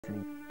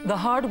The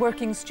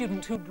hard-working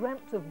student who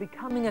dreamt of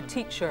becoming a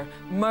teacher,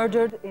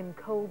 murdered in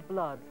cold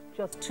blood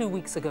just 2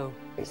 weeks ago.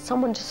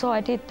 Someone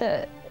decided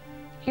that,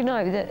 you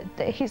know,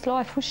 that his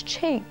life was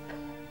cheap.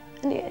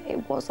 And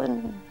it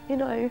wasn't, you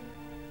know,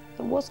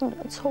 it wasn't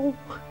at all.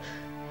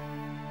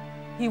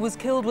 He was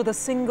killed with a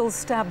single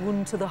stab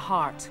wound to the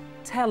heart.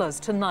 Tell us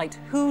tonight,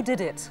 who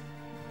did it?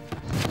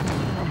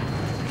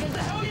 What the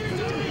hell are you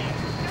doing?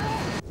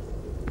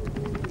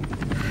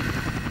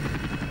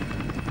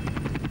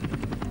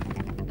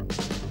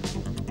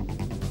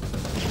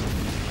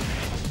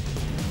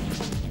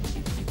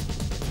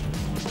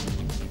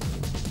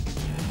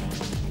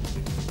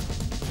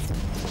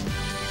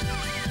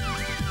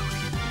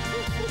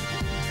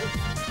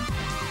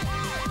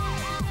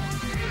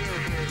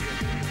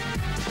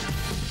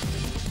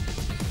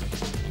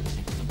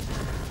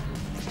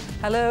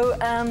 Hello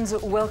and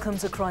welcome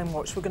to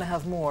Crimewatch. We're going to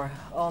have more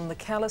on the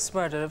callous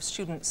murder of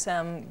student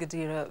Sam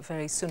Guidera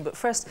very soon. But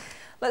first,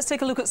 let's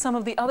take a look at some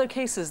of the other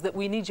cases that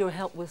we need your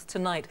help with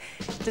tonight.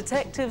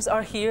 Detectives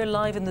are here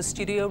live in the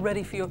studio,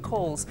 ready for your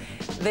calls.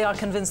 They are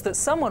convinced that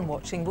someone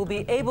watching will be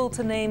able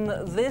to name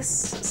this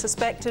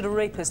suspected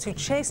rapist who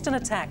chased and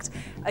attacked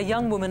a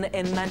young woman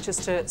in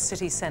Manchester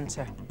city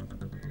centre.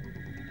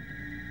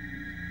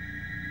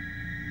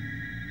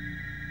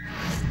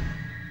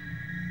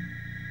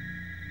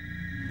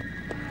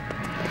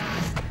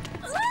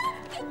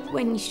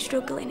 When you're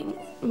struggling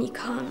and you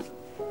can't,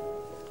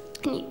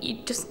 and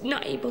you're just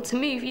not able to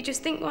move, you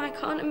just think, why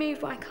can't I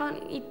move? Why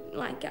can't you,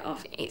 like, get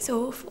off? It's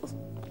awful.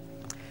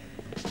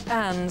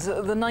 And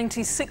the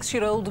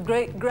 96-year-old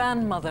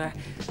great-grandmother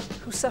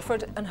who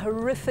suffered an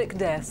horrific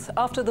death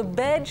after the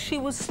bed she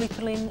was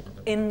sleeping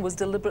in was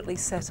deliberately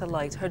set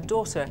alight. Her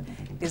daughter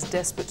is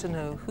desperate to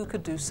know who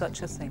could do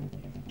such a thing.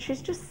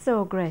 She's just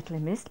so greatly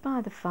missed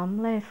by the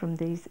family, from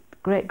these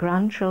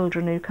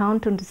great-grandchildren who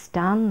can't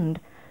understand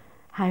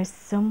how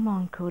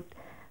someone could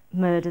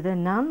murder their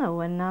Nana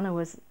when Nana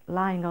was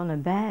lying on a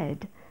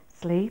bed,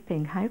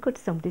 sleeping. How could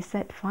somebody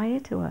set fire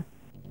to her?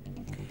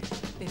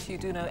 If you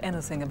do know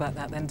anything about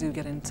that, then do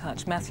get in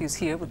touch. Matthew's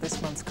here with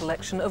this month's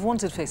collection of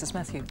wanted faces.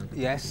 Matthew.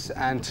 Yes,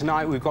 and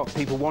tonight we've got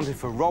people wanted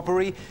for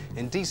robbery,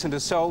 indecent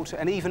assault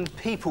and even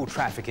people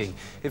trafficking.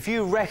 If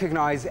you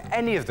recognise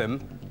any of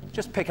them,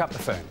 just pick up the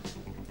phone.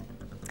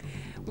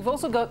 We've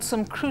also got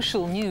some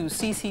crucial new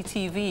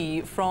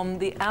CCTV from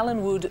the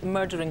Alan Wood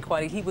murder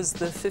inquiry. He was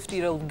the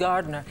 50-year-old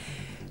gardener,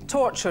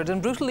 tortured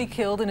and brutally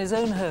killed in his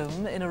own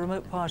home in a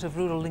remote part of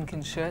rural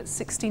Lincolnshire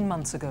 16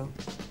 months ago.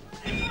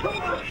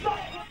 I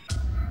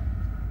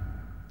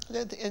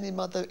don't think any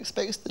mother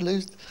expects to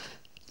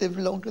live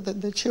longer than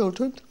their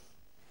children.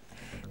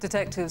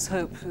 Detectives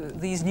hope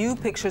these new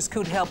pictures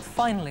could help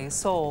finally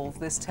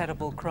solve this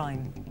terrible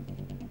crime.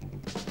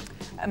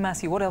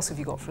 Matthew, what else have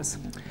you got for us?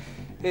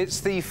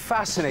 It's the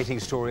fascinating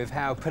story of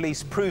how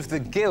police proved the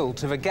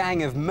guilt of a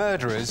gang of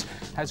murderers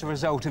as a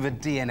result of a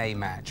DNA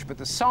match. But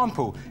the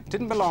sample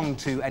didn't belong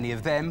to any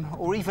of them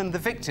or even the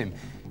victim.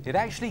 It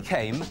actually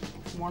came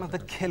from one of the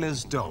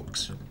killer's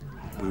dogs.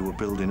 We were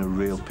building a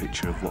real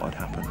picture of what had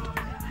happened,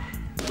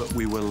 but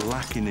we were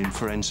lacking in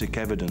forensic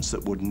evidence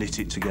that would knit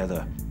it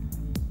together.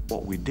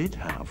 What we did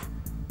have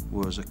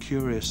was a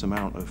curious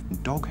amount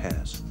of dog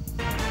hairs.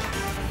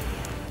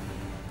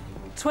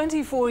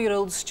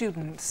 24-year-old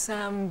student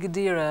Sam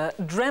Guidera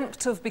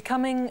dreamt of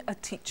becoming a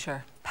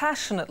teacher,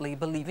 passionately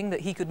believing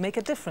that he could make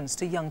a difference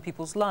to young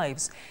people's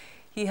lives.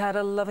 He had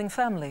a loving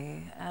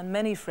family and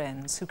many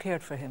friends who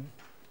cared for him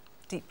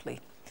deeply.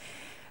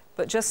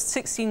 But just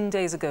 16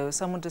 days ago,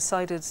 someone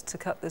decided to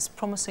cut this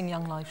promising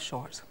young life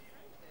short.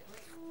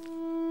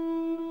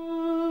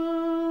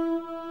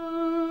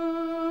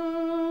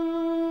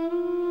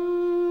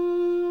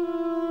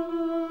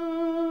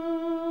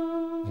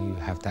 You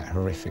have that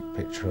horrific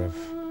picture of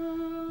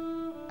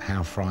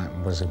how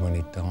frightened was he when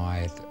he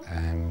died,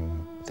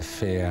 the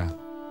fear.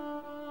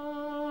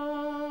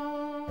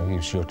 He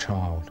was your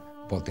child.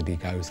 What did he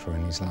go through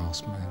in his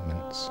last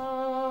moments?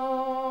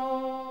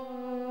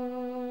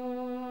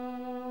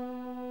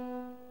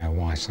 And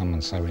why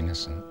someone so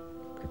innocent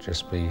could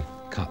just be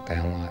cut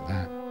down like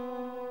that.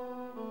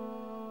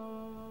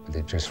 But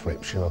it just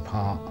rips you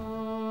apart.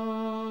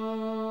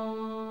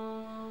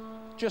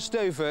 Just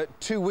over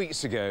 2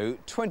 weeks ago,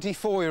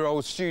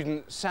 24-year-old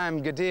student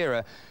Sam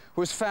Guidera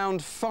was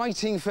found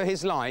fighting for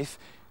his life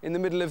in the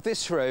middle of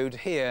this road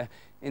here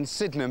in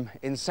Sydenham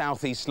in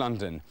south-east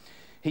London.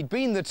 He'd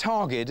been the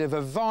target of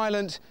a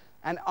violent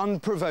and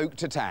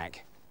unprovoked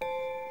attack.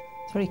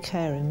 Very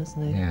caring,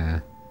 isn't he?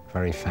 Yeah,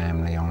 very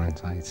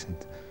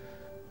family-orientated.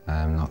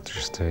 Not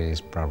just to his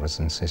brothers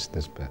and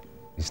sisters, but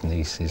his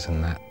nieces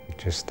and that.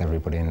 Just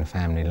everybody in the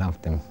family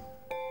loved him.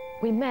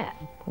 We met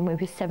when we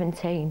were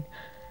 17.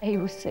 He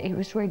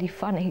was really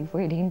funny,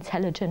 really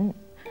intelligent,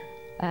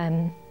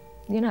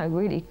 you know,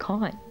 really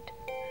kind.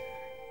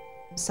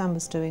 Sam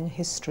was doing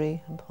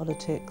history and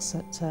politics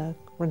at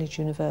Greenwich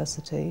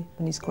University,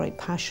 and his great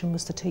passion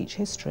was to teach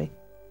history.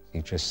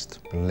 He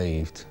just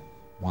believed,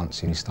 once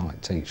he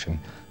started teaching,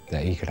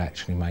 that he could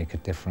actually make a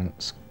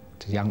difference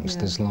to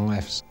youngsters'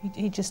 lives.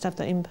 He just had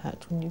that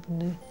impact when you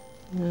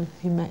know,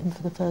 you met him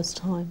for the first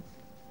time.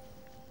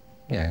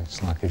 Yeah,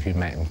 it's like if you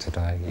met him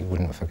today, you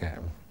wouldn't forget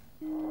him.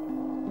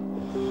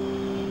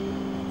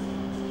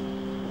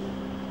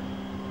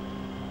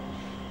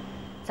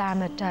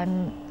 Sam had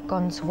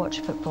gone to watch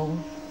football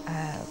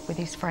with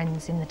his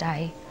friends in the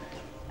day,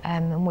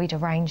 and we'd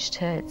arranged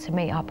to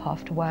meet up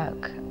after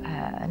work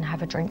and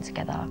have a drink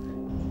together.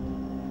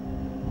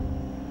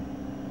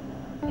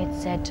 He'd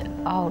said,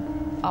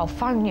 I'll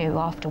phone you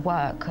after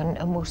work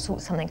and we'll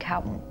sort something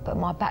out, but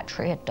my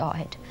battery had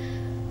died.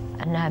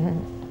 And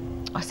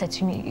I said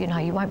to him, you know,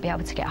 you won't be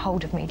able to get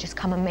hold of me, just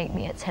come and meet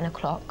me at 10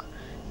 o'clock.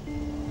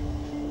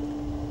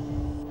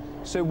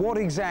 So what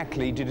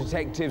exactly do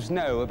detectives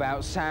know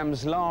about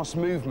Sam's last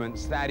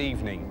movements that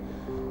evening?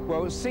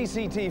 Well,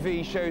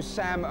 CCTV shows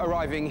Sam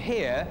arriving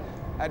here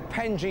at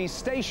Penji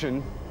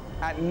Station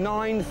at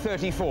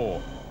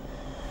 9:34.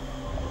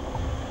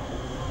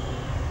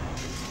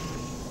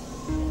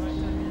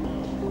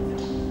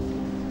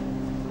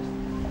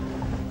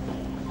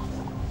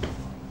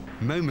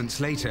 Moments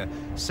later,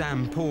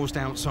 Sam paused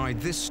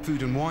outside this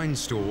food and wine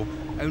store,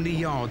 only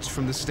yards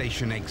from the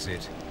station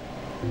exit.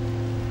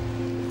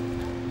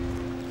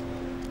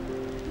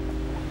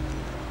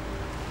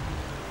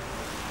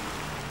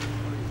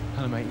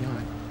 Hello, mate. You all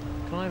right?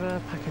 Can I have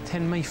a pack of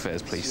 10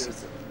 Mayfairs,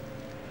 please?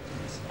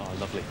 Oh,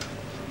 lovely.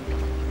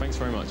 Thanks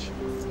very much.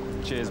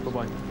 Cheers.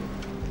 Bye-bye.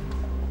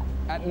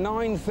 At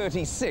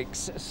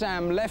 9:36,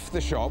 Sam left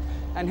the shop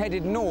and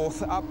headed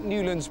north up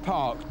Newlands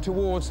Park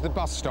towards the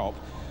bus stop.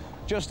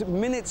 Just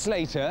minutes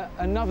later,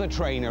 another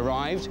train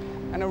arrived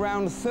and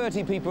around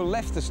 30 people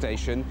left the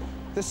station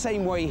the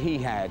same way he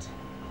had.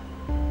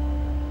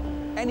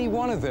 Any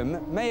one of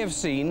them may have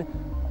seen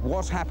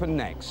what happened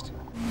next.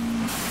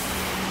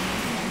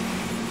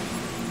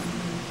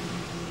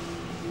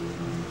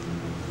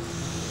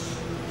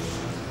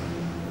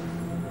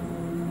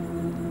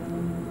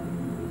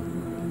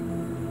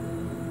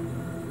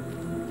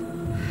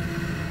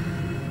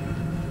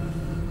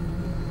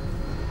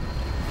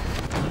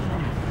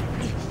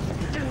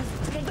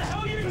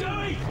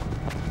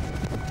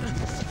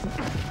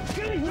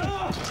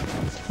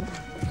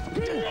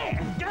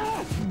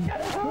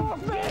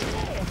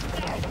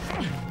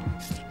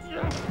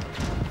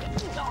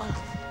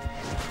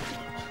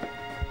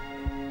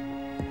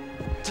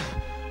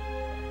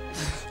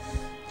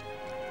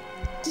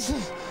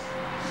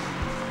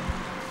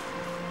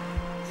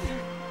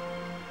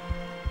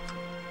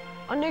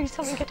 I knew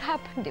something had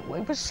happened. It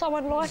was so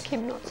unlike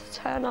him not to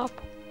turn up.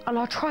 And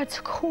I tried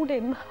to call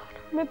him.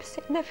 I remember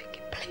sitting there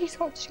thinking, please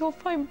answer your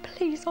phone,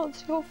 please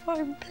answer your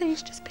phone,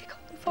 please just pick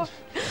up the phone.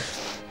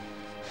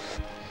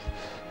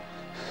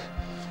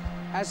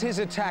 As his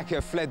attacker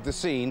fled the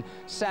scene,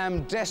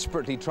 Sam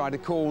desperately tried to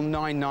call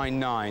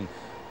 999,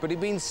 but he'd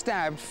been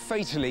stabbed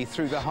fatally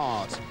through the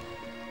heart.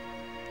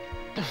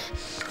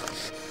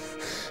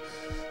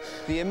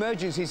 The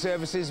emergency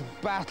services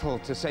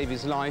battled to save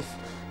his life,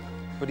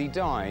 but he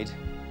died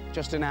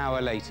just an hour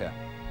later.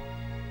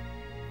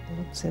 They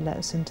obviously let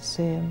us in to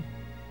see him.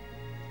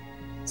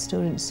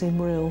 Still didn't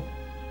seem real.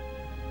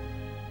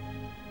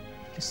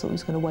 Just thought he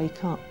was going to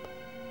wake up.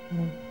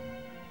 And,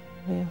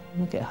 yeah,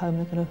 when we get home,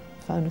 they're going to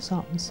phone us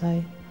up and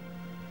say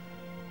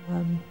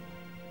that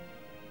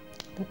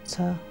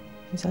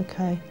he's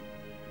okay.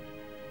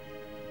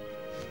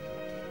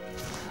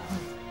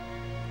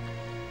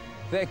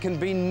 There can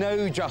be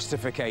no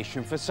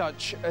justification for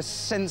such a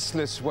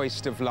senseless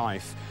waste of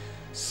life.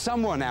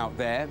 Someone out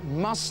there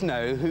must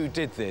know who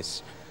did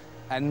this,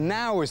 and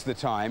now is the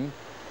time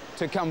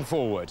to come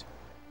forward.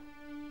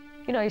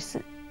 You know,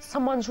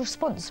 someone's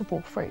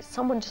responsible for it.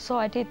 Someone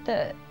decided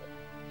that,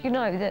 you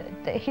know,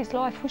 that his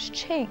life was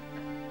cheap.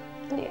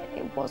 And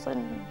it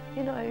wasn't,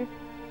 you know,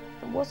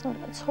 it wasn't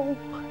at all.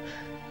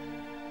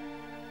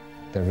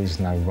 There is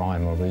no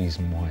rhyme or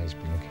reason why he's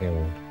been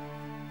killed.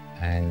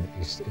 And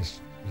it's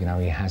you know,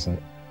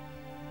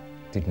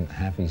 didn't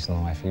have his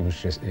life. It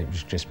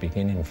was just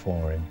beginning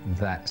for him.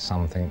 That's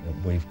something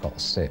that we've got to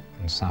sit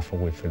and suffer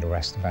with for the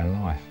rest of our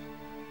life.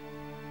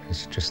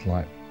 It's just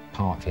like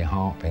part of your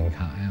heart being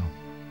cut out.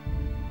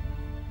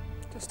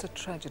 Just a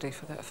tragedy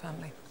for that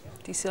family.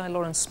 DCI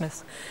Lawrence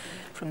Smith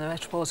from the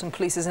Metropolitan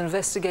Police is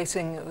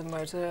investigating the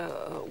murder.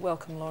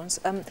 Welcome, Lawrence.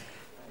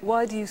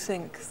 Why do you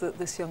think that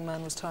this young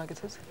man was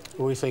targeted?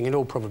 Well, we think in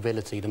all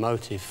probability the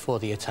motive for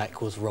the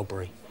attack was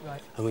robbery. Right.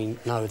 And we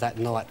know that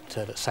night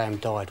that Sam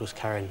died was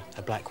carrying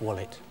a black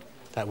wallet.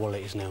 That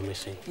wallet is now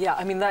missing. Yeah,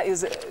 I mean, that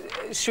is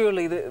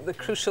surely the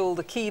crucial,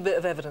 the key bit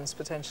of evidence,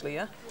 potentially,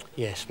 yeah?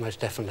 Yes,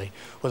 most definitely.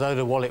 Although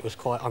the wallet was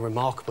quite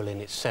unremarkable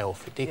in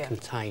itself, it did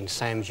contain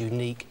Sam's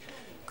unique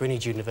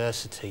Greenwich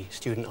University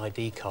student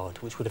ID card,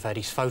 which would have had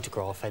his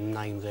photograph and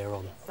name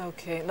thereon.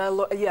 OK,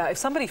 now, yeah, if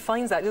somebody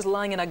finds that just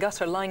lying in a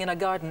gutter, lying in a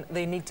garden,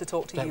 they need to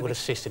talk to you. That would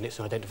assist in its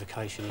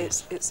identification,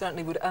 yes. It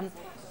certainly would.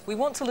 We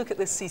want to look at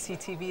this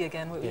CCTV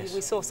again.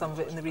 We saw some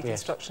of it in the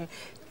reconstruction.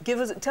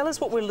 Yes. Tell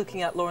us what we're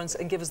looking at, Lawrence,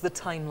 and give us the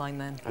timeline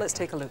then. Okay. Let's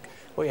take a look.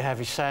 What you have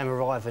is Sam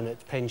arriving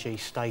at Penji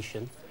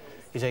Station.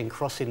 He's then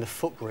crossing the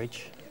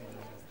footbridge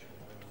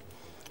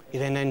He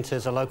then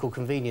enters a local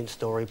convenience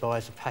store, he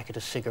buys a packet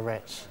of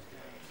cigarettes.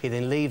 He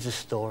then leaves the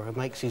store and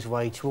makes his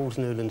way towards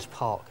Newlands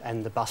Park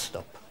and the bus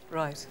stop.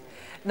 Right.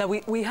 Now,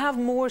 we have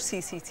more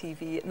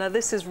CCTV. Now,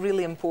 this is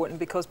really important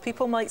because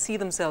people might see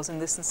themselves in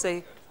this and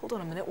say, hold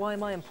on a minute, why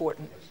am I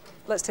important?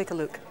 Let's take a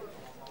look.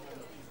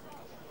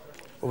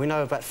 Well, we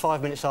know about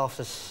 5 minutes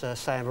after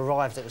Sam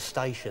arrived at the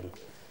station,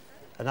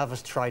 another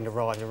train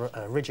arrived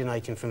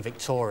originating from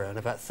Victoria, and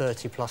about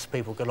 30+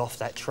 people got off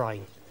that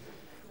train.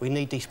 We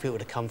need these people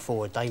to come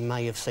forward. They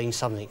may have seen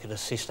something that could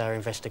assist our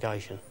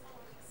investigation.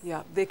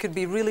 Yeah, they could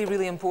be really,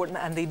 really important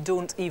and they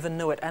don't even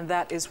know it, and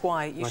that is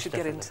why you should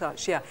get in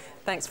touch. Yeah,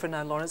 thanks for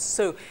now, Lawrence.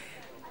 So,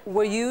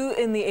 were you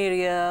in the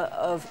area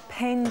of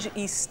Penge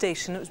East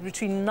Station? It was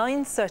between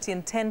 9:30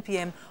 and 10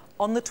 p.m.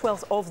 on the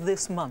 12th of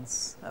this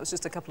month. That was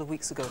just a couple of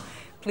weeks ago.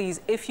 Please,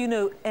 if you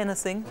know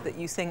anything that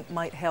you think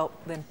might help,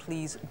 then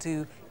please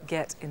do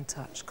get in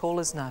touch. Call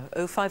us now,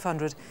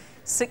 0500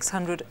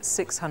 600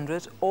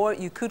 600, or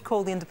you could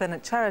call the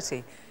independent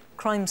charity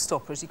Crime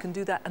Stoppers. You can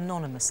do that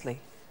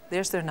anonymously.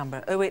 There's their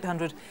number,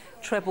 0800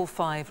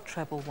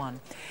 555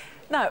 111.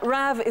 Now,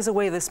 Rav is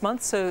away this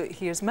month, so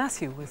here's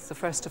Matthew with the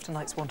first of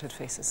tonight's Wanted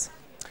Faces.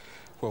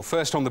 Well,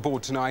 first on the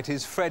board tonight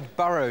is Fred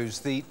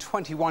Burrows. The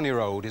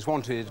 21-year-old is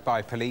wanted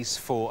by police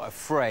for a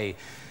fray.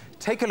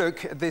 Take a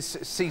look at this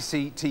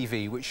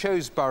CCTV, which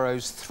shows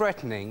Burrows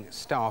threatening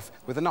staff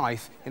with a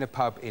knife in a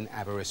pub in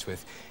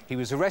Aberystwyth. He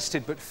was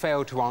arrested but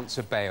failed to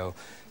answer bail.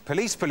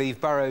 Police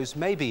believe Burrows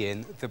may be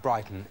in the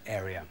Brighton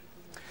area.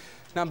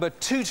 Number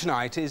 2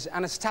 tonight is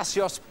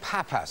Anastasios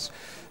Papas.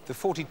 The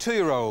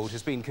 42-year-old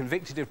has been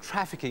convicted of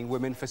trafficking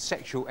women for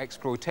sexual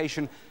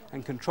exploitation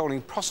and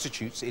controlling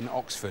prostitutes in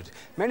Oxford.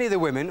 Many of the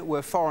women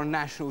were foreign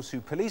nationals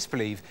who police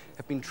believe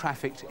have been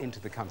trafficked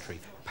into the country.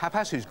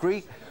 Papas, who's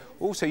Greek,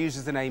 also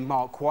uses the name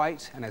Mark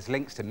White and has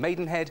links to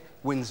Maidenhead,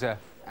 Windsor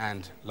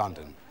and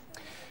London.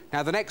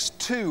 Now, the next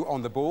 2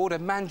 on the board are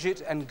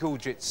Manjit and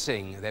Guljit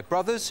Singh. They're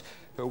brothers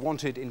who are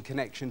wanted in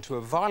connection to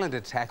a violent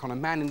attack on a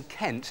man in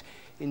Kent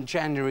in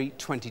January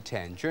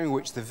 2010, during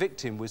which the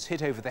victim was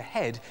hit over the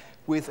head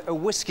with a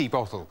whiskey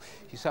bottle.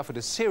 He suffered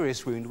a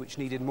serious wound which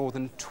needed more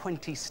than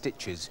 20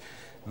 stitches.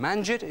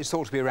 Manjit is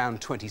thought to be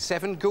around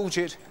 27,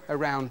 Guljit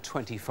around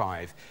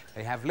 25.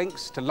 They have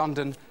links to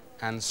London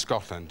and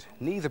Scotland.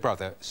 Neither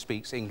brother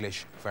speaks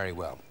English very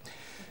well.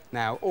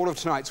 Now, all of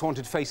tonight's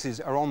Wanted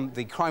Faces are on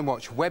the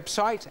Crimewatch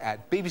website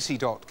at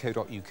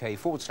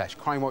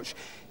bbc.co.uk/Crimewatch.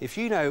 If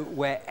you know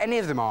where any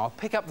of them are,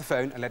 pick up the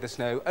phone and let us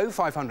know,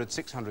 0500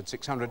 600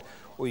 600,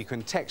 or you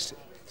can text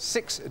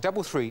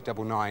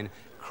 63399,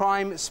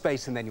 crime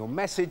space and then your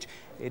message.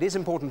 It is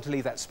important to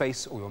leave that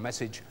space or your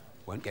message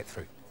won't get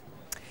through.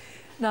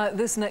 Now,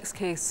 this next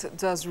case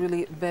does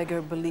really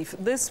beggar belief.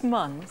 This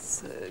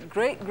month,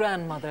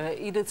 great-grandmother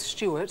Edith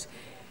Stewart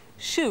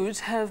should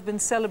have been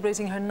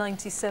celebrating her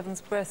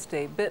 97th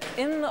birthday, but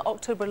in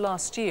October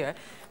last year,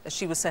 as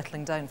she was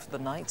settling down for the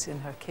night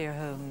in her care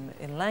home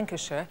in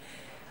Lancashire,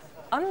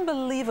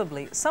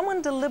 unbelievably,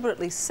 someone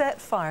deliberately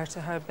set fire to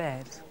her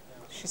bed.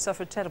 She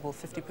suffered terrible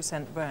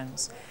 50%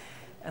 burns,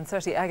 and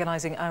 30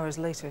 agonising hours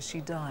later,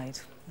 she died.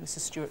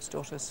 Mrs. Stewart's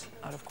daughters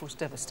are, of course,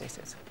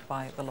 devastated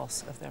by the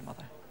loss of their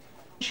mother.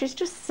 She's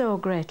just so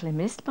greatly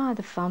missed by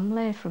the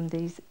family, from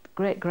these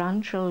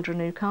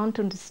great-grandchildren who can't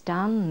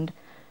understand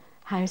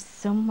how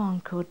someone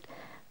could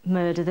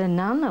murder their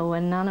Nana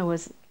when Nana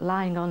was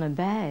lying on a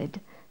bed,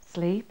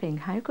 sleeping.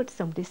 How could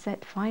somebody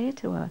set fire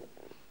to her?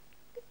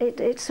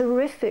 It's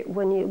horrific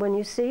when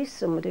you see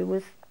somebody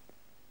with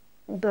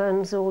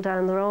burns all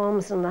down their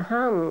arms and their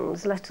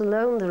hands, let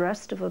alone the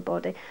rest of her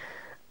body.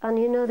 And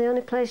you know, the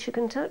only place you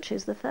can touch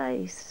is the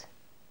face.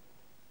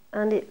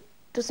 And it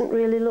doesn't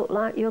really look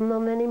like your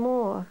mum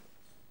anymore.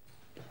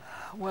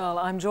 Well,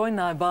 I'm joined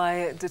now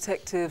by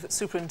Detective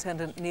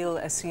Superintendent Neil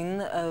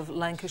Essien of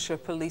Lancashire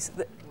Police.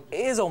 It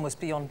is almost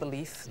beyond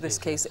belief, this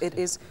case. It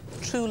is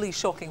truly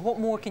shocking. What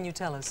more can you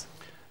tell us?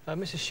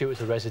 Mrs. Stewart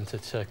is a resident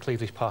at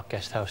Cleveland's Park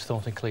Guest House,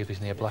 Thornton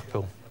Cleveland's near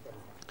Blackpool.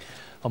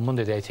 On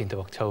Monday the 18th of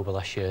October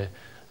last year,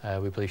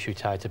 we believe she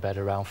retired to bed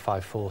around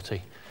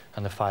 5:40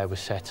 and the fire was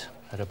set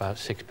at about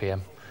 6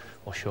 p.m.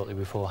 or shortly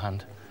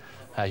beforehand.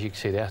 As you can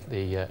see there,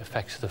 the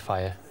effects of the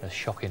fire are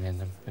shocking in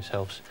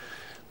themselves.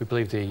 We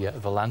believe the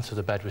valance of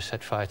the bed was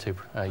set fire to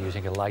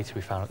using a light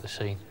we found at the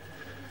scene.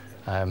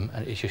 And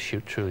it's just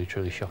truly,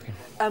 truly shocking.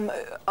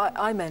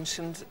 I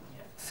mentioned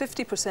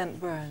 50%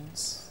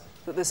 burns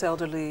that this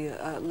elderly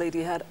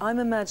lady had. I'm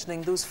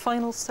imagining those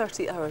final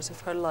 30 hours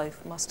of her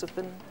life must have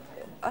been,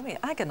 I mean,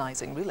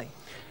 agonising, really.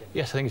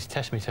 Yes, I think it's a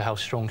testament to how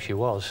strong she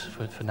was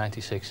for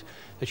 96,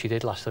 that she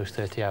did last those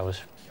 30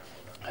 hours.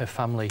 Her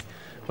family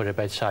were at her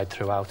bedside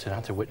throughout and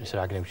had to witness her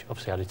agony, which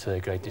obviously added to their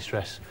great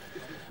distress.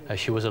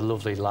 She was a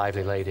lovely,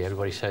 lively lady,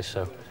 everybody says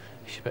so.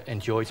 She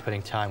enjoyed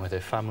spending time with her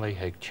family,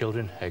 her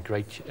children, her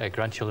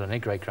grandchildren and her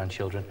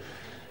great-grandchildren.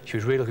 She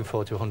was really looking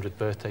forward to her 100th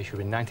birthday. She would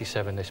be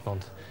 97 this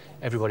month.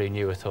 Everybody who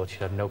knew her thought she'd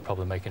have no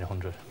problem making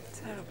 100.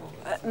 Terrible.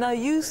 Now,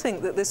 you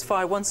think that this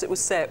fire, once it was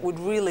set, would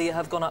really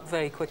have gone up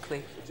very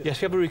quickly?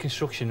 Yes, we have a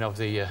reconstruction of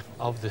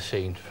the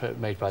scene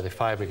made by the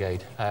fire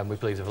brigade. We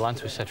believe the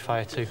Volante was set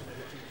fire to.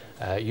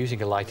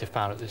 Using a lighter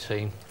found at the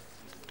scene,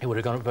 it would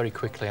have gone up very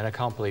quickly, and I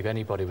can't believe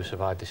anybody would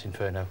survive this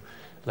inferno,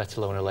 let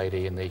alone a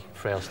lady in the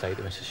frail state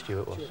that Mrs.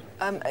 Stewart was.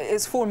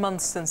 It's 4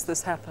 months since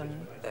this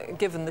happened.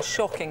 Given the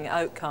shocking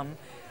outcome,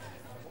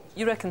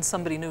 you reckon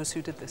somebody knows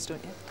who did this,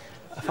 don't you?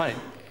 I find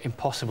it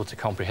impossible to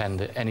comprehend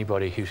that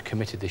anybody who's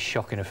committed this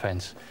shocking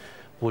offence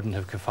wouldn't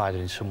have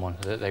confided in someone,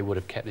 that they would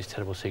have kept this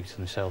terrible secret to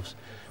themselves.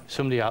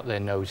 Somebody out there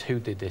knows who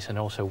did this and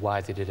also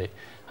why they did it,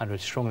 and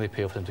would strongly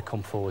appeal for them to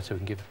come forward so we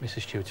can give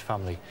Mrs. Stewart's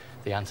family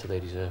the answer they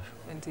deserve.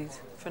 Indeed.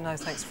 For now,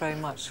 thanks very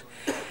much.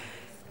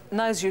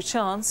 Now's your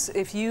chance.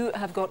 If you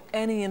have got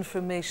any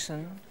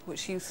information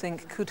which you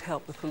think could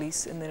help the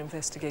police in their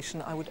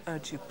investigation, I would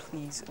urge you,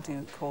 please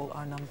do call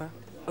our number,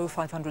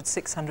 0500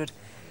 600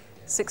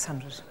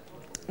 600.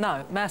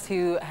 Now,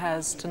 Matthew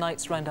has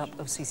tonight's roundup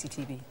of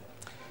CCTV.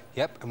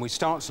 Yep, and we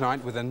start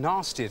tonight with a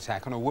nasty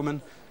attack on a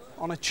woman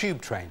on a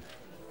tube train.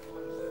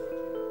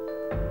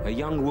 A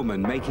young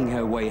woman making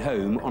her way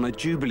home on a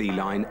Jubilee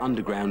Line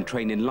underground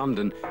train in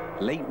London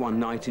late one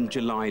night in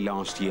July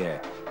last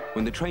year.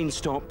 When the train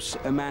stops,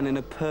 a man in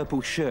a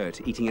purple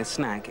shirt eating a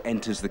snack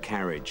enters the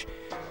carriage.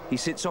 He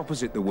sits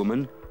opposite the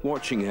woman,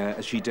 watching her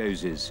as she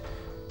dozes.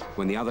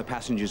 When the other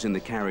passengers in the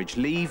carriage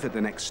leave at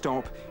the next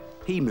stop,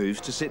 he moves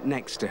to sit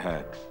next to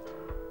her.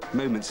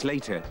 Moments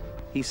later,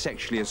 he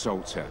sexually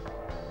assaults her.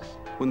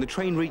 When the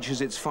train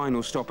reaches its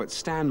final stop at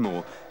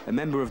Stanmore, a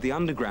member of the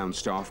underground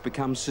staff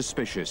becomes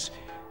suspicious.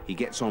 He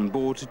gets on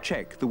board to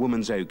check the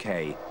woman's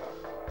okay.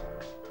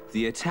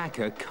 The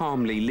attacker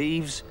calmly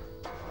leaves,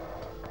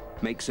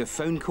 makes a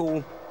phone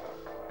call,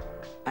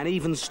 and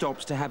even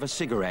stops to have a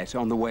cigarette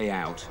on the way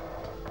out.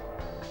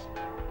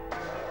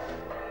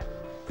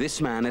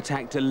 This man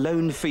attacked a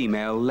lone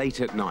female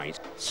late at night.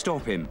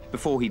 Stop him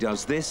before he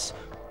does this,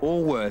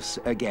 or worse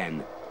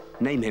again.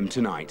 Name him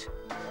tonight.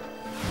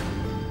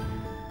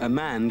 A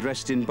man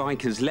dressed in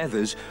biker's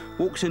leathers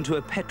walks into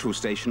a petrol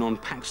station on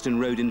Paxton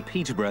Road in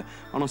Peterborough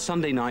on a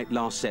Sunday night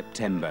last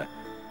September.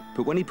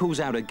 But when he pulls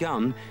out a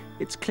gun,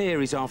 it's clear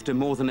he's after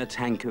more than a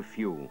tank of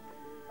fuel.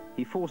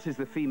 He forces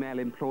the female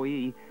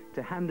employee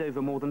to hand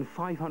over more than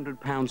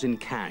 £500 in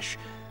cash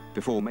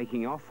before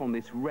making off on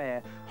this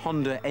rare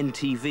Honda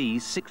NTV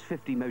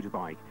 650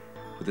 motorbike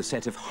with a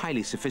set of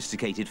highly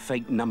sophisticated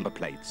fake number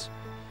plates.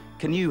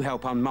 Can you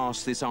help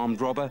unmask this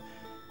armed robber?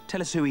 Tell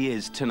us who he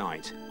is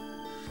tonight.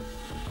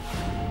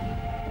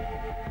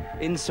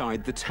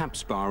 Inside the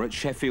Taps Bar at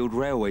Sheffield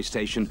Railway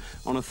Station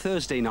on a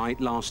Thursday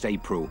night last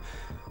April,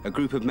 a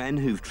group of men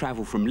who've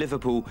travelled from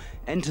Liverpool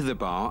enter the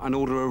bar and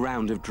order a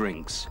round of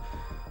drinks.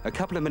 A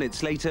couple of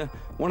minutes later,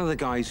 one of the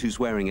guys who's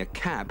wearing a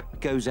cap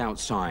goes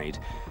outside.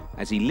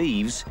 As he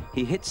leaves,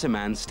 he hits a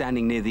man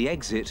standing near the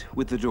exit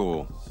with the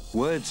door.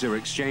 Words are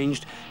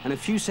exchanged, and a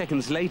few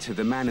seconds later,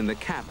 the man in the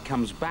cap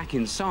comes back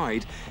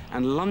inside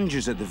and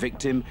lunges at the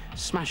victim,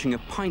 smashing a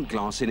pint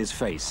glass in his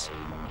face.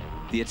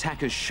 The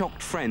attacker's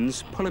shocked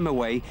friends pull him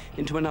away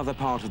into another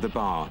part of the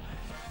bar.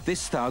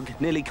 This thug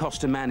nearly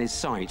cost a man his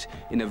sight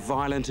in a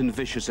violent and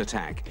vicious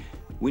attack.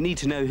 We need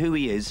to know who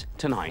he is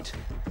tonight.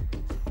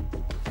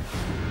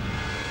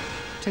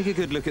 Take a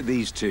good look at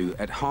these two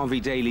at Harvey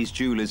Daly's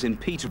Jewellers in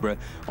Peterborough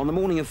on the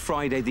morning of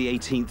Friday the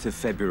 18th of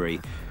February.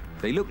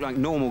 They look like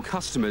normal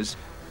customers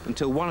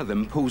until one of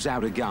them pulls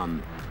out a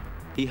gun.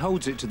 He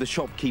holds it to the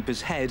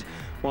shopkeeper's head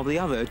while the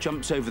other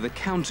jumps over the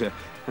counter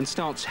and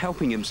starts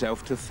helping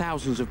himself to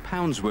thousands of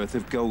pounds worth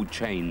of gold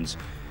chains.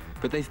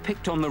 But they've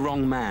picked on the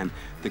wrong man.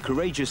 The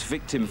courageous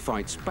victim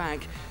fights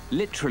back,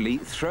 literally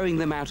throwing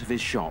them out of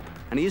his shop.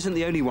 And he isn't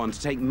the only one to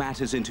take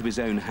matters into his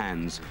own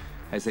hands.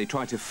 As they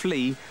try to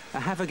flee, a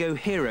have-a-go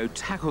hero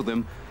tackled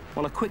them,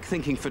 while a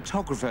quick-thinking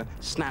photographer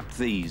snapped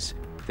these.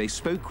 They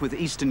spoke with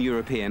Eastern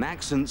European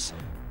accents.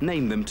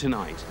 Name them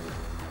tonight.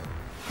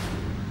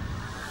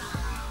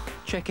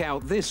 Check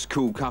out this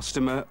cool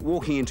customer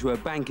walking into a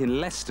bank in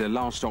Leicester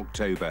last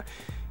October.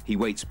 He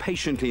waits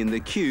patiently in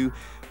the queue,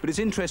 but his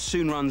interest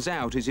soon runs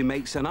out as he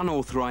makes an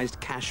unauthorised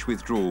cash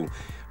withdrawal,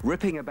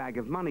 ripping a bag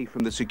of money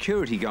from the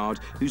security guard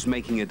who's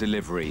making a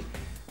delivery.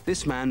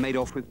 This man made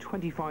off with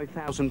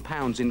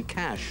 £25,000 in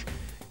cash.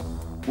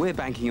 We're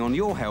banking on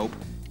your help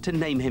to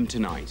name him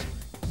tonight.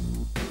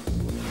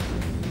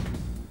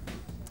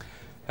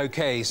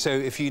 OK, so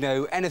if you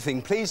know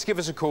anything, please give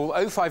us a call,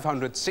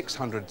 0500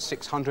 600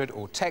 600,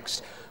 or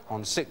text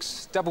on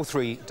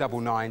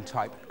 63399,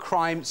 type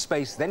crime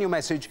space, then your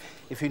message.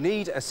 If you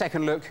need a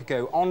second look,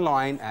 go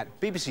online at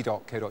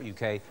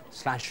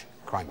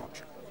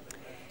bbc.co.uk/crimewatch.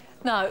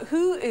 Now,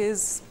 who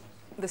is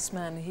this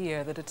man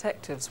here? The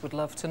detectives would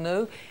love to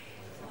know.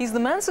 He's the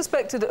man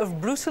suspected of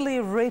brutally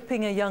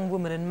raping a young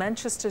woman in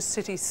Manchester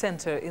city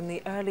centre in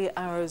the early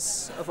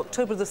hours of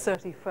October the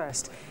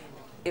 31st.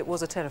 It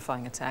was a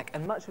terrifying attack,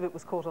 and much of it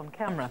was caught on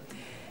camera.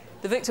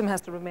 The victim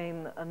has to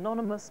remain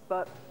anonymous,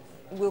 but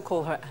we'll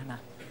call her Anna.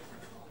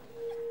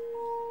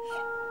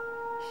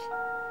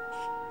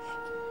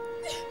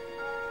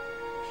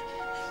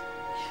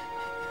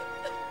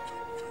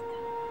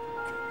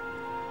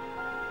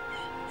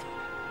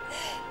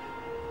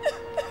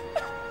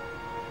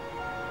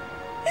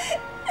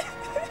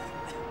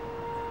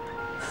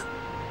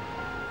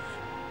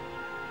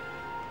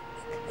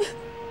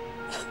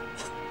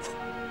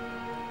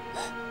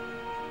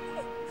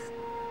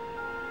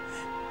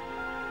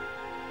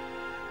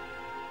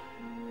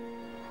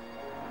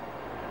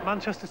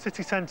 Manchester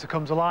city centre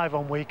comes alive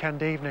on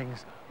weekend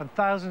evenings and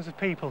thousands of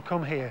people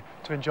come here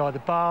to enjoy the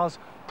bars,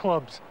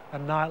 clubs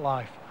and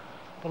nightlife.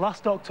 But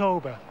last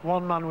October,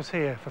 one man was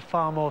here for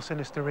far more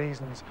sinister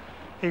reasons.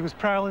 He was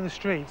prowling the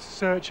streets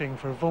searching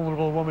for a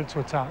vulnerable woman to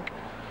attack.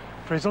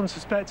 For his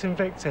unsuspecting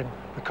victim,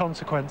 the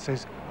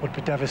consequences would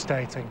be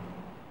devastating.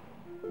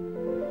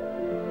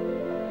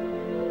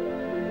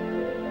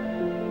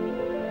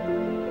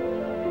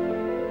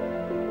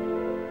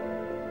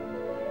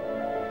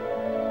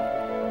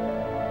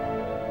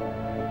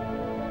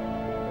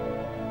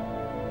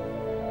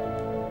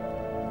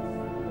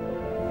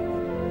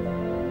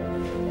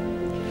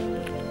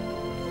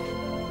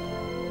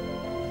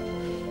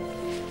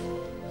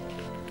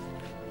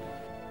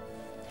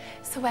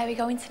 So where are we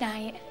going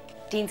tonight?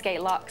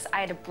 Deansgate Locks. I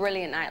had a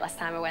brilliant night last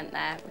time I went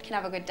there. We can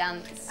have a good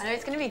dance. I know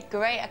it's going to be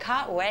great. I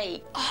can't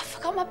wait. Oh, I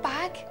forgot my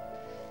bag.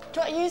 Do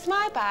you want to use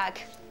my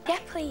bag? Yeah,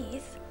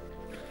 please.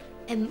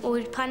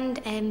 We'd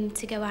planned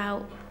to go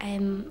out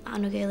on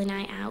a girly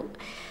night out.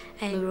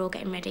 We were all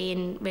getting ready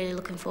and really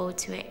looking forward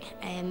to it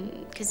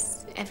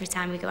because every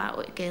time we go out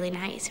with a girly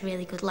night, it's a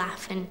really good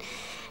laugh and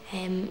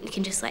you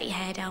can just let your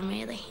hair down,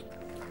 really.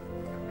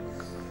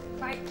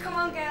 Right, come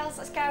on, girls,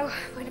 let's go.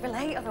 We're going to be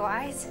late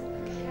otherwise.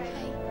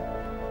 Okay.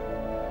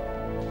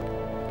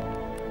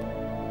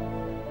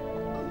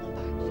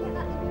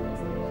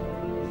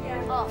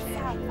 Oh,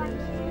 thank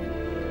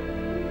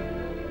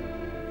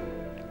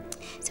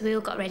you. So we all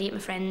got ready at my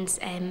friend's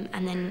and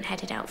then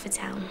headed out for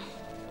town.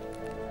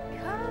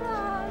 Come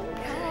on,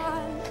 come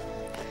on.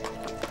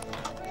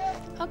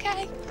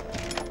 Okay.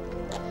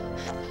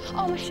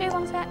 Oh, my shoe,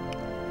 one sec.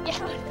 Yeah,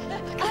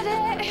 got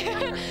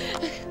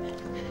it.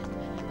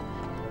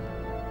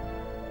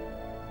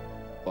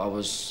 I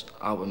was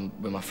out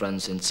with my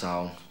friends in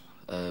town.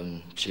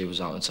 She was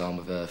out in town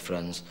with her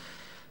friends.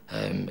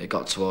 It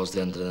got towards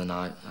the end of the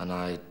night and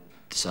I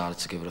decided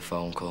to give her a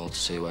phone call to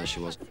see where she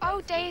was.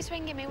 Oh, Dave's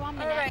ringing me, 1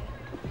 minute. Right.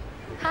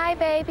 Hi,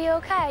 baby,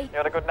 okay? You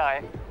had a good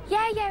night?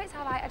 Yeah, it's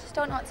all right. I just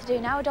don't know what to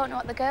do now. I don't know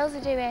what the girls are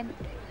doing.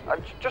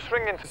 I'm just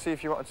ringing to see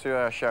if you wanted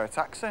to share a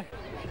taxi.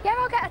 Yeah,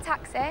 I'll get a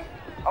taxi.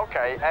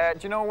 OK,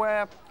 do you know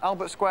where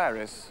Albert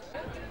Square is?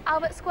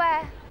 Albert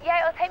Square?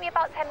 Yeah, it'll take me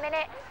about 10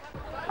 minutes.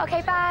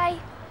 OK, bye.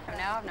 No, I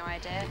have no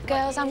idea.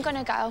 Girls, I'm going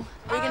to go. Are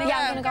you going to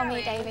Yeah, I'm going to go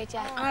meet David,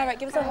 yeah. All right,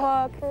 give us a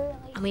hug.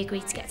 And we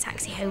agreed to get a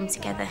taxi home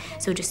together,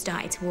 so we just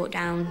started to walk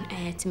down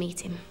to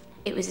meet him.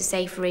 It was a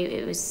safe route,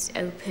 it was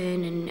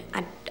open, and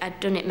I'd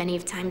done it many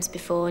times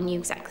before and knew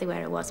exactly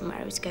where I was and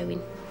where I was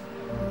going.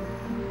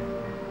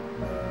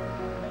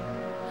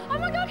 Oh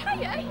my God,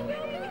 hiya!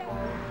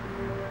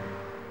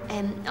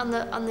 On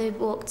the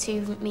walk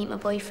to meet my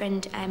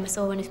boyfriend, I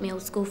saw one of my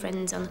old school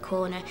friends on the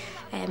corner.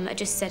 I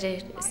just said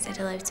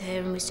hello to her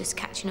and was just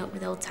catching up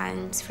with old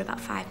times for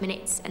about 5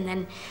 minutes, and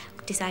then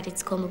decided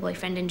to call my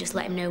boyfriend and just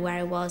let him know where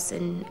I was,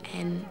 and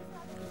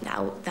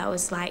that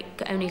was like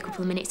only a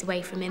couple of minutes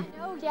away from him.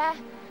 Oh, yeah.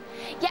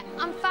 Yeah,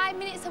 I'm 5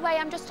 minutes away.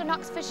 I'm just on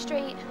Oxford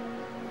Street.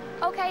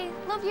 OK,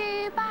 love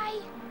you, bye.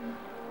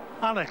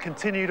 Anna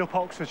continued up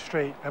Oxford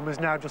Street and was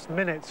now just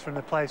minutes from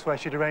the place where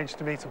she'd arranged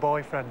to meet a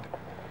boyfriend.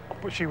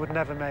 But she would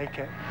never make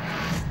it.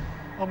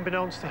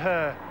 Unbeknownst to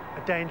her,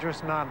 a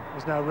dangerous man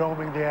was now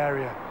roaming the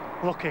area,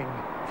 looking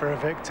for a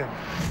victim.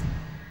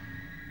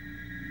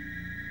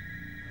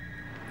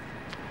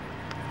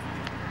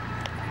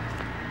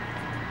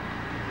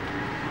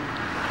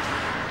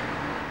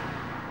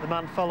 The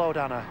man followed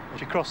Anna as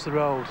she crossed the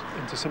road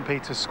into St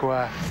Peter's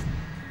Square.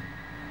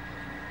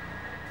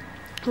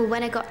 Well,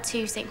 when I got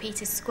to St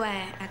Peter's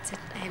Square, I had to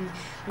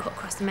cut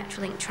across the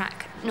Metrolink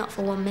track. Not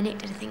for 1 minute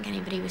did I think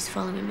anybody was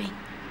following me.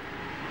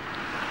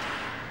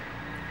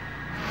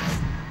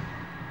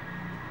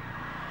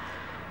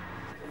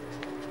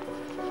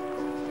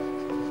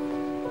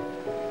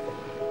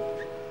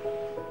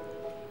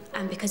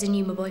 And because I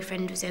knew my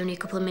boyfriend was only a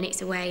couple of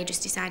minutes away, I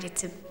just decided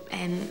to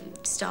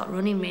start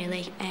running,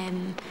 really.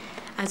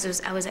 I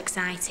was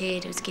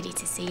excited, I was giddy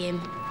to see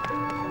him.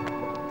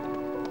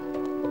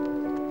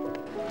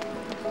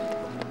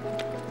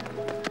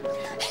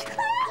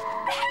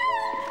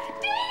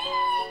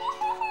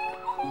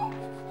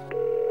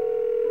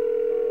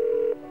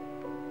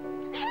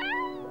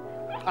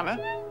 Anna?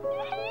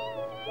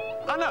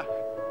 Anna!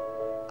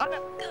 Anna!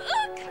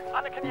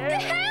 Anna, can you hear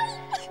me?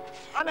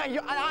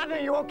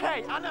 Anna, you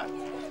okay? Anna!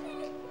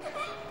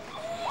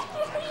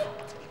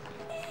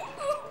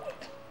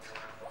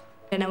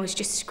 And I was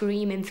just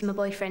screaming for my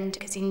boyfriend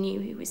because he knew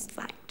he was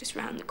like just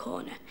round the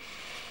corner.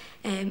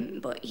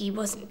 But he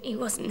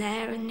wasn't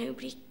there, and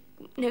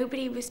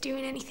nobody was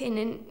doing anything.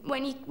 And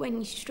when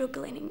you're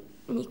struggling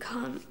and you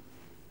can't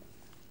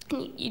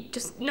and you're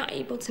just not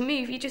able to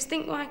move. You just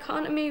think, why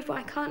can't I move?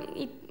 Why can't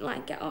you,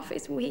 like, get off?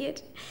 It's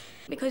weird.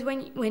 Because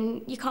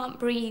when you can't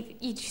breathe,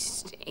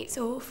 it's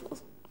awful.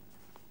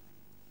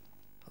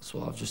 That's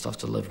what I've just have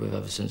to live with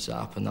ever since it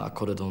happened, that I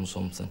could have done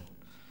something.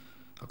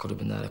 I could have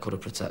been there, I could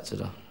have protected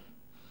her.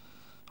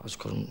 I just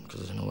couldn't,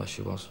 because I didn't know where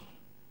she was.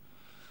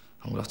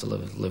 I'm going to have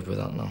to live with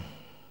that now.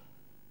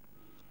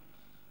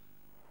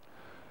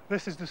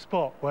 This is the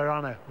spot where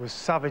Anna was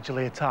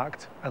savagely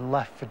attacked and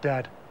left for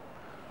dead.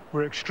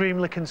 We're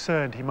extremely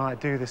concerned he might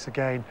do this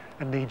again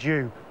and need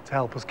you to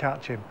help us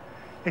catch him.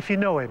 If you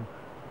know him,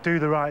 do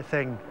the right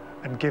thing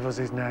and give us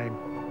his name.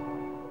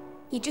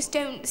 You just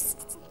don't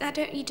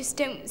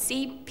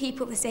see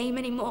people the same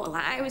anymore.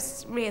 Like, I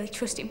was a really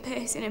trusting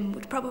person and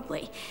would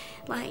probably,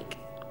 like,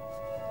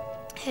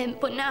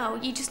 but now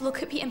you just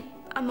look at me and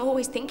I'm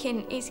always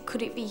thinking,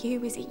 could it be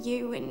you? Is it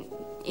you? And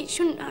it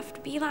shouldn't have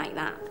to be like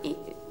that.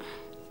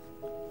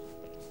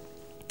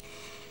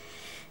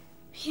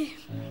 Yeah.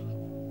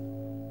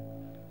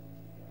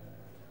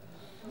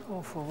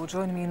 Awful. Well,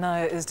 joining me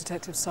now is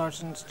Detective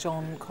Sergeant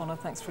John Connor.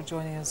 Thanks for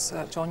joining us.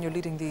 John, you're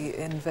leading the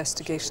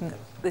investigation.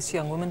 This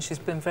young woman, she's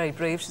been very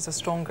brave. She's a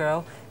strong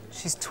girl.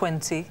 She's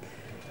 20.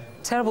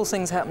 Terrible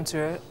things happened to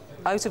her.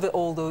 Out of it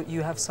all, though,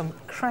 you have some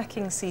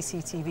cracking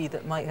CCTV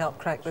that might help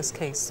crack this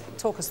case.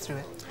 Talk us through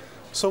it.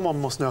 Someone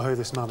must know who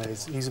this man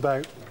is. He's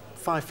about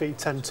 5 feet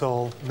 10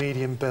 tall,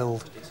 medium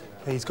build.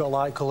 He's got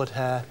light-coloured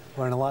hair,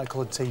 wearing a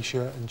light-coloured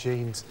T-shirt and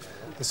jeans.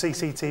 The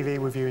CCTV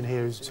we're viewing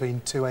here is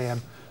between 2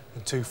 a.m.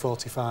 and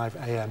 2:45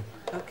 a.m.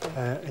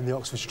 In the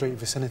Oxford Street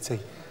vicinity.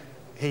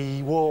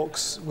 He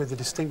walks with a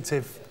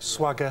distinctive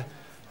swagger,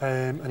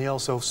 and he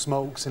also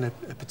smokes in a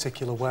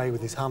particular way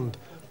with his hand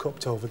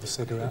cupped over the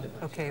cigarette.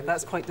 OK,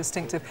 that's quite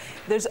distinctive.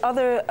 There's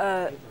other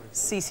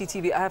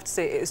CCTV, I have to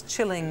say, it is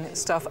chilling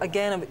stuff.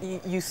 Again,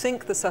 you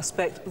think the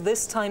suspect,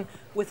 this time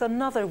with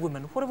another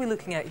woman. What are we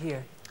looking at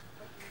here?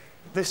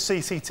 This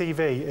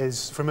CCTV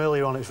is from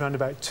earlier on. It's around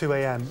about 2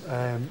 a.m.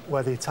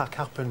 Where the attack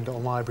happened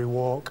on Library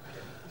Walk.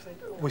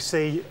 We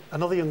see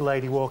another young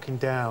lady walking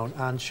down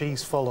and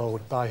she's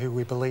followed by who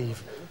we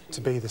believe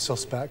to be the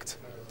suspect.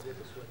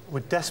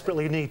 We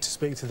desperately need to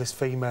speak to this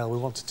female. We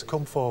want her to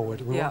come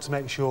forward. We want to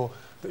make sure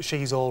that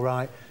she's all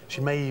right. She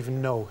may even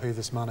know who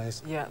this man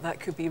is. Yeah, that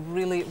could be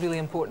really, really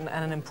important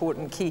and an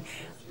important key.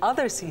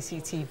 Other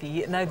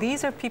CCTV, now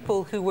these are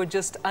people who were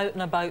just out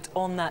and about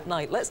on that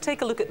night. Let's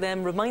take a look at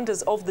them, remind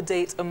us of the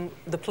date and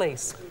the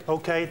place.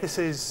 OK,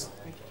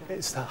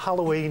 it's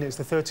Halloween, it's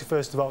the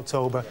 31st of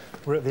October.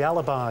 We're at the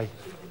Alibi,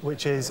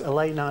 which is a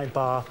late-night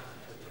bar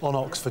on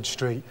Oxford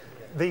Street.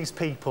 These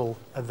people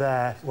are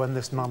there when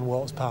this man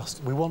walks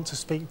past. We want to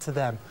speak to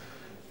them.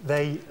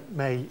 They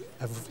may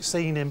have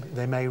seen him,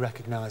 they may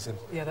recognise him.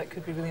 Yeah, that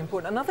could be really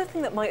important. Another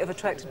thing that might have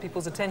attracted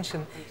people's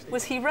attention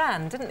was he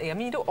ran, didn't he? I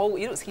mean, you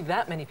don't see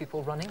that many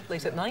people running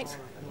late at night.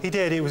 He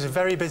did. It was a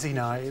very busy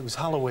night. It was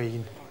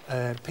Halloween.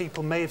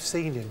 People may have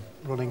seen him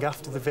running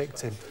after the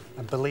victim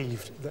and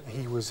believed that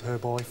he was her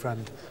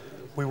boyfriend.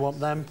 We want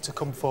them to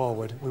come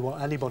forward. We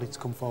want anybody to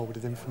come forward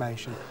with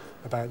information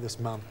about this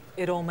man.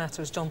 It all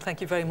matters, John.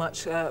 Thank you very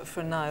much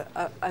for now.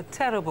 A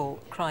terrible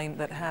crime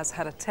that has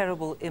had a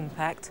terrible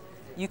impact.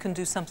 You can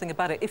do something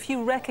about it. If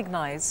you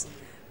recognise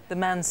the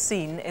man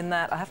seen in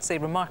that, I have to say,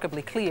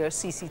 remarkably clear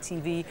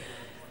CCTV,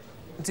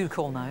 do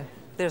call now.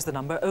 There's the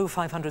number,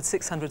 0500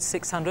 600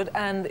 600.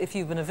 And if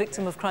you've been a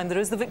victim of crime, there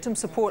is the victim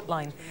support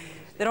line.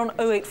 They're on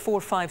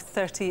 0845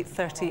 30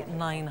 30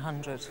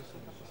 900.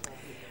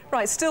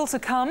 Right, still to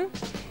come,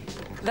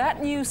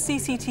 that new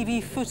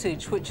CCTV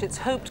footage, which it's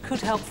hoped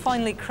could help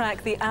finally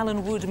crack the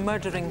Alan Wood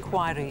murder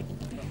inquiry.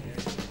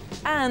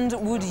 And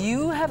would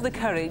you have the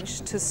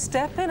courage to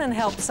step in and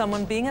help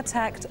someone being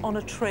attacked on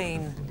a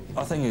train?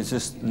 I think it's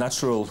just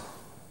natural.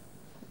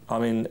 I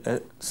mean,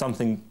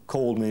 something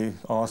called me,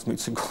 asked me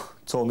to,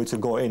 told me to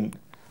go in,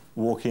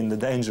 walk in the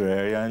danger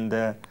area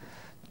and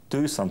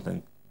do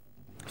something.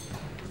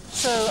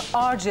 So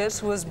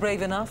Arjit was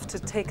brave enough to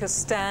take a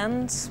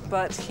stand,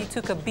 but he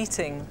took a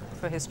beating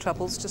for his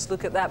troubles. Just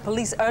look at that.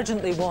 Police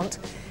urgently want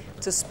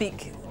to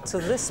speak to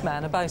this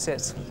man about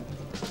it.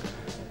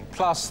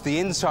 Plus, the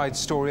inside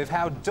story of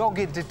how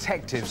dogged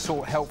detectives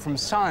sought help from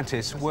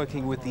scientists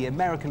working with the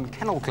American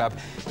Kennel Club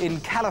in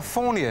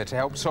California to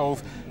help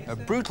solve a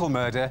brutal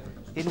murder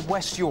in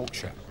West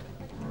Yorkshire.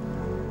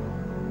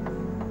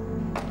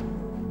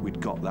 We'd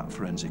got that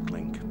forensic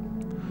link,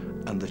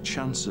 and the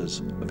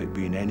chances of it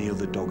being any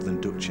other dog than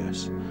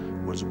Duchess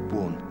was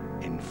 1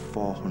 in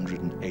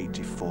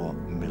 484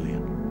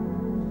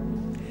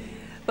 million.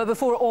 But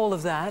before all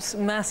of that,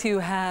 Matthew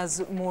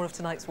has more of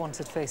tonight's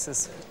Wanted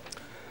Faces.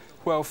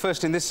 Well,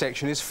 first in this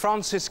section is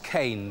Francis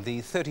Kane. The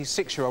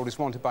 36-year-old is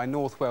wanted by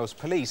North Wales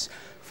police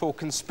for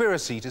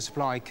conspiracy to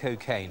supply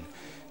cocaine.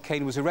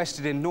 Kane was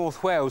arrested in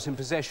North Wales in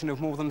possession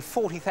of more than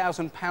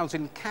 £40,000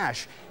 in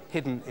cash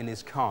hidden in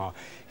his car.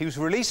 He was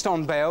released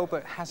on bail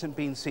but hasn't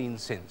been seen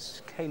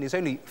since. Kane is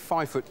only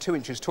 5 foot 2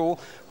 inches tall,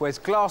 wears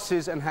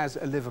glasses and has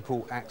a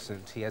Liverpool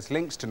accent. He has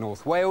links to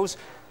North Wales,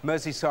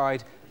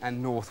 Merseyside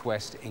and North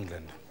West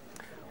England.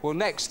 Well,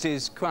 next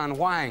is Quan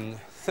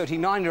Wang,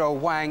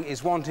 39-year-old Wang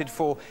is wanted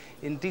for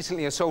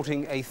indecently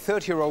assaulting a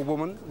 30-year-old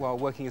woman while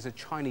working as a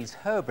Chinese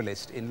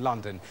herbalist in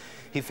London.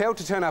 He failed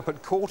to turn up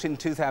at court in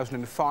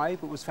 2005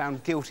 but was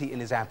found guilty in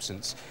his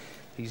absence.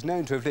 He's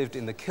known to have lived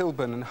in the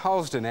Kilburn and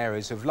Harlesden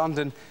areas of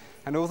London,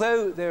 and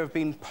although there have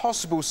been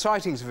possible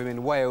sightings of him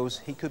in Wales,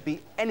 he could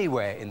be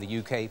anywhere in the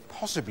UK,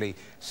 possibly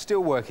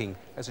still working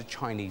as a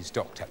Chinese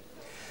doctor.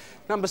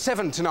 Number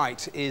 7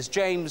 tonight is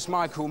James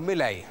Michael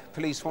Millet.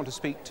 Police want to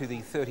speak to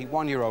the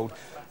 31-year-old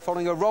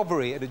following a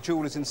robbery at a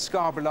jeweller's in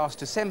Scarborough last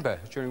December,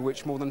 during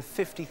which more than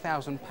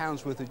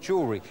 £50,000 worth of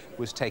jewellery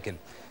was taken.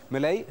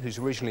 Millet, who's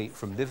originally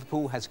from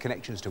Liverpool, has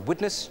connections to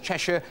Widnes,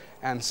 Cheshire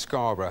and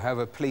Scarborough.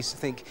 However, police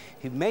think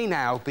he may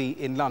now be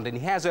in London.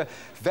 He has a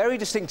very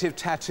distinctive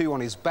tattoo on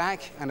his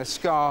back and a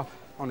scar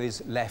on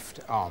his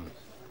left arm.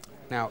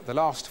 Now, the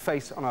last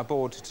face on our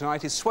board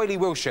tonight is Swaley,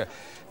 Wiltshire.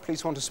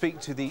 Police want to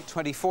speak to the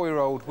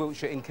 24-year-old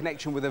Wiltshire in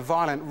connection with a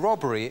violent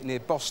robbery near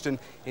Boston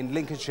in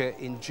Lincolnshire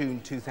in June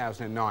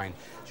 2009,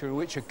 during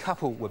which a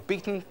couple were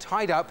beaten,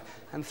 tied up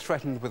and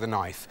threatened with a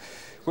knife.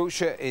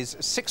 Wiltshire is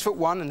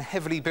 6'1" and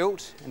heavily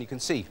built, and you can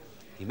see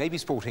he may be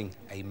sporting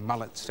a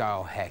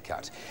mullet-style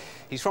haircut.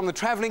 He's from the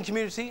travelling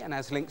community and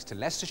has links to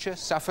Leicestershire,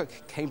 Suffolk,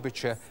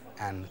 Cambridgeshire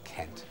and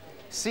Kent.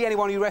 See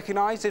anyone you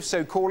recognise? If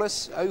so, call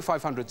us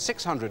 0500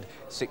 600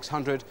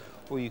 600,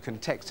 or you can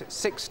text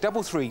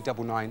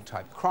 63399,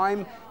 type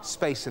crime,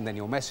 space and then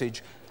your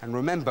message. And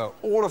remember,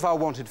 all of our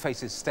wanted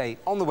faces stay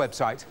on the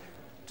website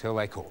till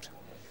they're caught.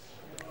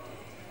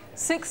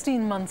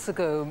 16 months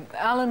ago,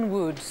 Alan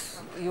Wood,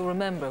 you'll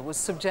remember, was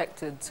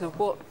subjected to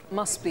what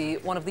must be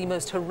one of the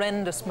most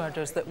horrendous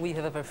murders that we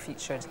have ever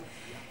featured.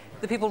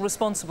 The people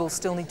responsible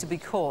still need to be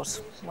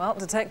caught. Well,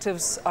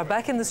 detectives are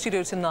back in the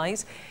studio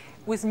tonight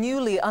with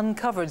newly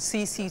uncovered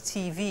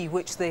CCTV,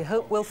 which they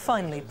hope will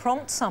finally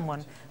prompt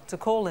someone to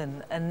call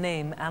in and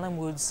name Alan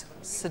Wood's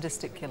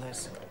sadistic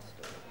killers.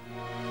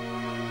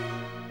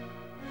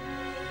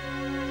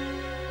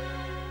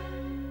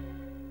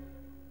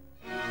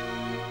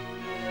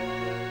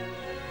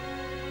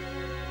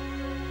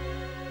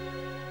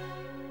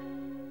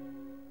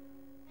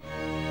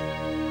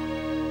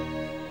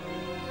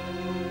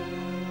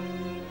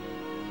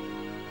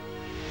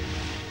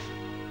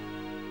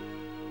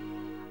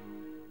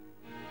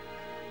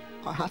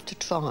 I have to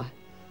try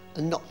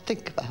and not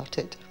think about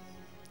it.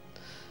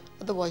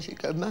 Otherwise you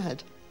go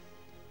mad.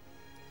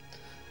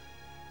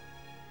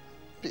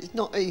 But it's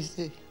not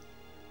easy.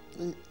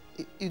 And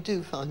you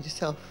do find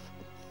yourself.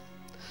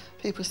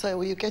 People say,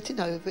 well, you're getting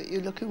over it,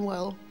 you're looking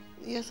well.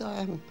 Yes,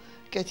 I am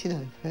getting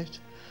over it.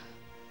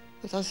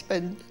 But I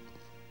spend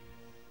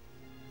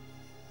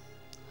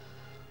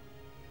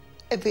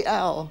every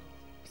hour,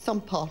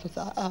 some part of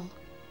that hour,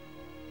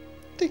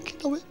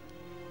 thinking of it.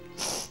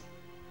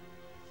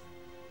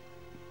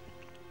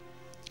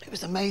 It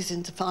was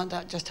amazing to find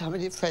out just how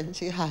many friends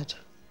he had.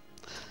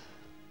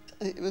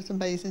 It was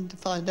amazing to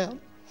find out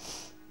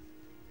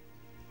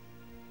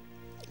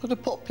what a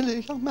popular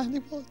young man he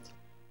was.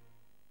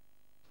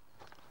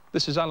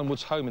 This is Alan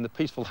Wood's home in the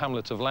peaceful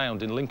hamlet of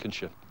Lound in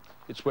Lincolnshire.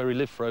 It's where he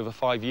lived for over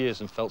 5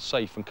 years and felt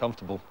safe and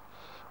comfortable.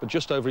 But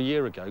just over a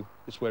year ago,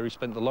 it's where he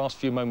spent the last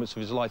few moments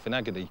of his life in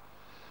agony,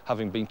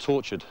 having been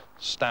tortured,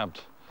 stabbed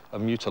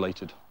and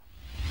mutilated.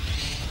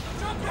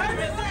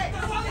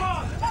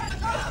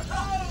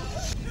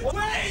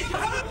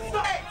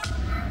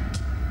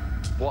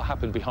 What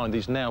happened behind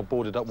these now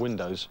boarded-up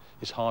windows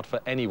is hard for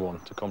anyone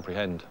to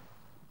comprehend.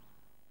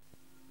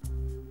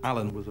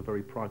 Alan was a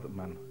very private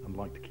man and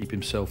liked to keep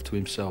himself to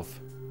himself.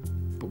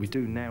 But we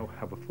do now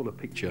have a fuller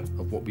picture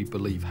of what we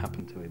believe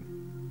happened to him.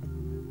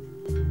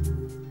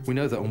 We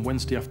know that on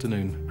Wednesday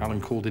afternoon,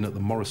 Alan called in at the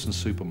Morrison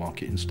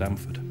supermarket in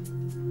Stamford.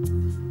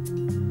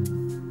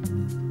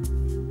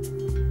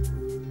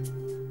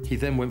 He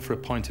then went for a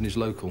pint in his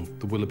local,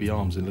 the Willoughby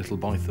Arms in Little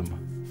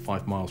Bytham,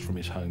 5 miles from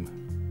his home.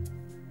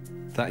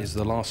 That is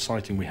the last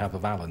sighting we have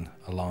of Alan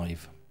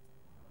alive.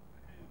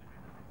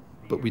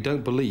 But we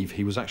don't believe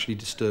he was actually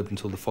disturbed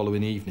until the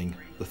following evening,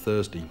 the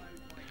Thursday.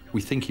 We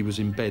think he was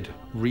in bed,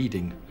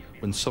 reading,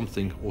 when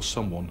something or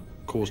someone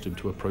caused him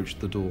to approach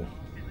the door.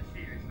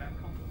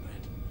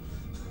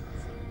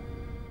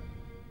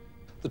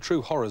 The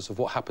true horrors of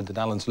what happened in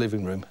Alan's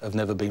living room have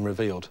never been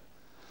revealed.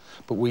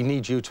 But we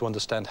need you to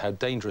understand how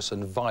dangerous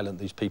and violent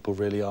these people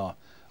really are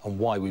and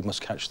why we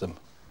must catch them.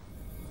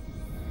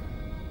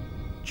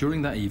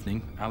 During that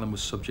evening, Alan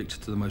was subject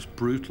to the most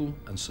brutal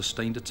and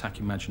sustained attack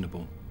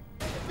imaginable.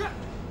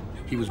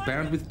 He was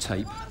bound with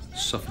tape,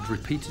 suffered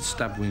repeated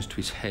stab wounds to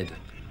his head,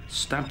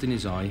 stabbed in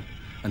his eye,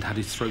 and had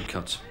his throat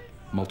cut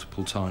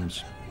multiple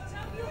times.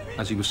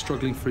 As he was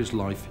struggling for his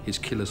life, his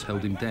killers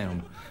held him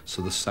down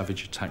so the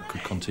savage attack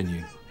could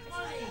continue.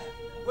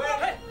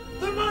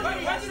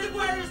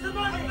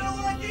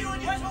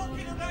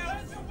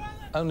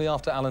 Only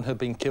after Alan had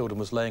been killed and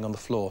was laying on the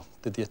floor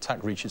did the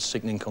attack reach its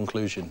sickening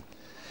conclusion.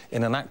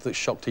 In an act that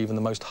shocked even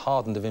the most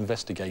hardened of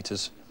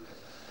investigators,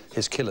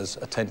 his killers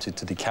attempted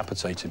to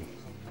decapitate him.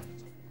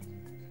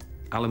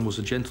 Alan was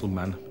a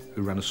gentleman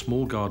who ran a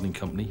small gardening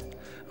company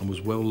and was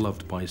well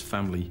loved by his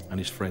family and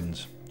his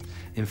friends.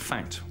 In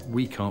fact,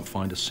 we can't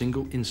find a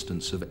single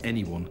instance of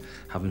anyone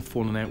having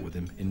fallen out with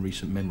him in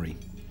recent memory.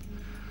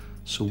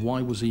 So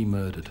why was he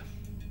murdered?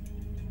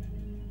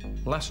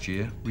 Last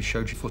year, we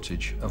showed you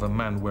footage of a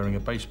man wearing a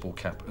baseball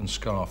cap and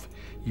scarf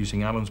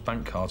using Alan's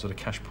bank cards at a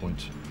cash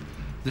point.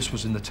 This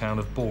was in the town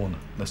of Bourne,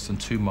 less than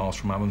 2 miles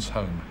from Alan's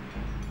home.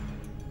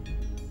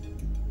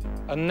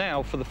 And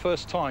now, for the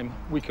first time,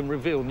 we can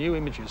reveal new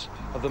images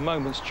of the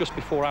moments just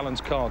before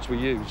Alan's cards were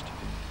used.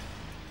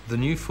 The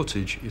new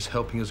footage is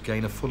helping us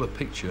gain a fuller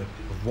picture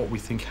of what we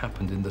think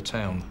happened in the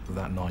town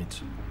that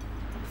night.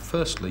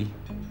 Firstly,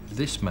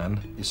 this man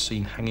is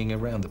seen hanging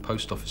around the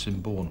post office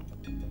in Bourne.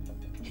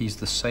 He's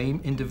the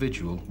same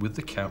individual with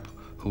the cap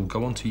who'll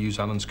go on to use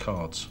Alan's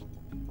cards.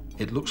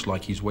 It looks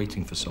like he's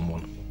waiting for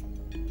someone.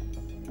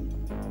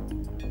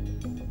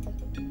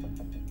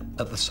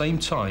 At the same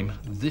time,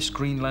 this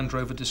green Land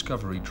Rover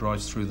Discovery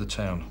drives through the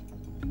town.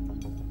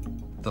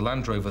 The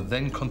Land Rover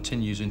then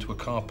continues into a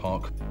car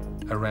park.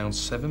 Around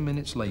 7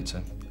 minutes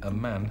later, a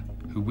man,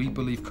 who we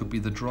believe could be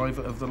the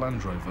driver of the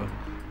Land Rover,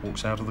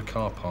 walks out of the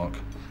car park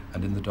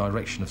and in the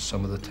direction of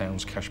some of the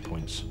town's cash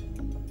points.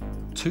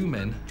 2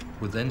 men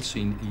were then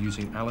seen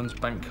using Alan's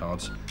bank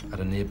cards at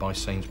a nearby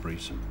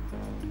Sainsbury's.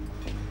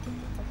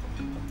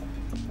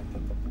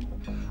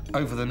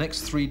 Over the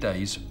next 3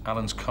 days,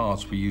 Alan's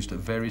cards were used at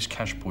various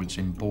cash points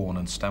in Bourne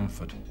and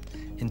Stamford.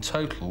 In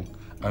total,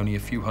 only a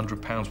few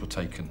 £100 were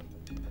taken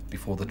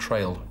before the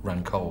trail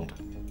ran cold.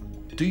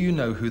 Do you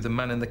know who the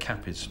man in the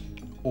cap is,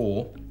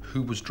 or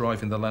who was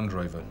driving the Land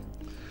Rover?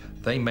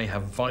 They may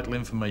have vital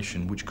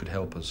information which could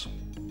help us.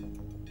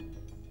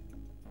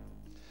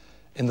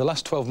 In the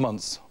last 12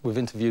 months, we've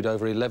interviewed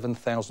over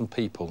 11,000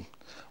 people.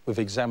 We've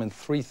examined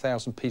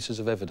 3,000 pieces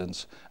of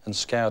evidence and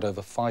scoured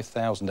over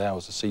 5,000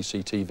 hours of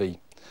CCTV.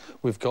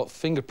 We've got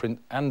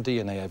fingerprint and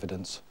DNA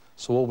evidence,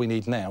 so all we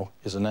need now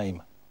is a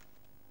name.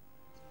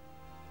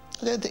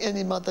 I don't think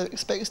any mother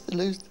expects to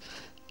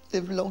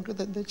live longer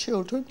than their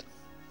children.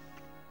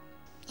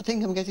 I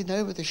think I'm getting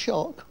over the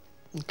shock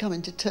and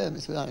coming to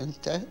terms with Alan's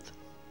death,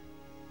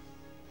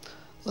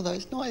 although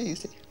it's not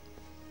easy.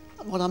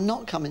 What I'm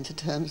not coming to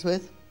terms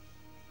with,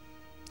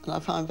 and I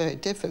find very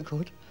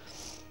difficult,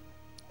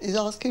 is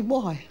asking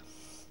why.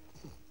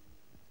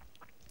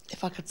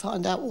 If I could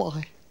find out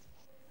why.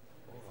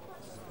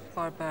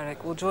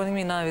 Barbaric. Well, joining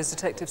me now is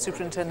Detective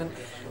Superintendent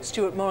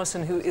Stuart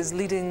Morrison, who is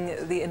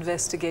leading the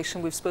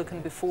investigation. We've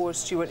spoken before,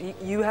 Stuart.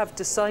 You have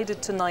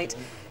decided tonight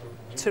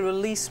to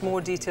release more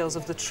details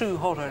of the true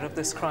horror of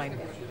this crime.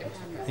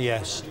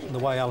 Yes, the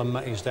way Alan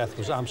met his death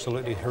was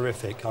absolutely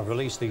horrific. I've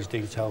released these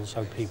details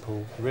so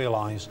people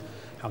realise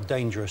how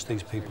dangerous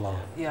these people are.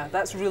 Yeah,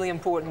 that's really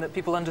important, that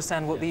people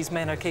understand what these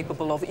men are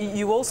capable of.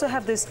 You also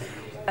have this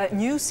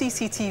new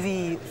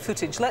CCTV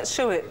footage. Let's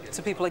show it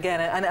to people again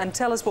and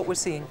tell us what we're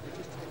seeing.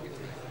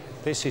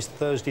 This is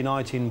Thursday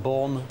night in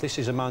Bourne. This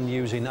is a man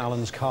using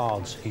Alan's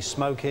cards. He's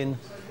smoking.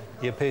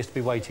 He appears to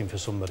be waiting for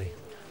somebody.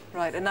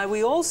 Right, and now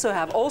we also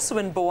have, also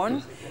in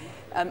Bourne,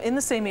 in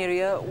the same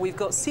area, we've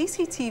got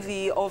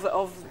CCTV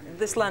of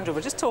this Land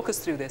Rover. Just talk us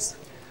through this.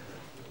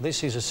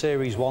 This is a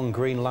Series 1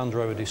 green Land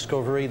Rover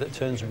Discovery that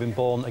turns up in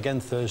Bourne again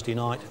Thursday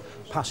night,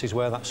 passes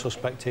where that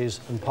suspect is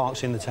and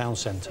parks in the town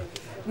centre.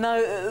 Now,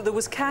 there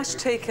was cash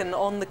taken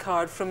on the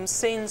card from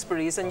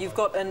Sainsbury's, and you've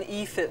got an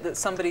e-fit that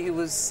somebody who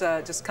was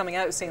just coming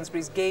out of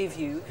Sainsbury's gave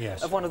you.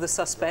 Yes. Of one of the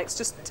suspects.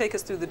 Just take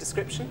us through the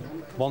description.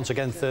 Once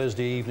again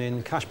Thursday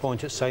evening, cash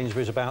point at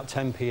Sainsbury's about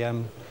 10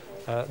 p.m.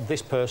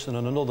 This person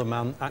and another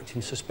man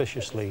acting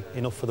suspiciously,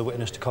 enough for the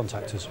witness to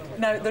contact us.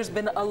 Now, there's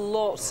been a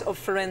lot of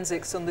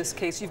forensics on this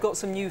case. You've got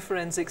some new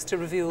forensics to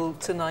reveal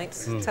tonight.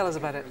 Tell us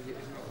about it.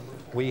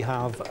 We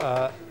have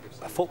a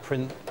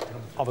footprint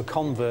of a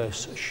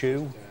Converse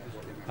shoe.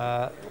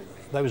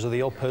 Those are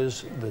the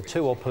uppers, the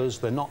 2 uppers.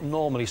 They're not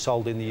normally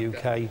sold in the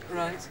UK.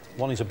 Right.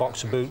 One is a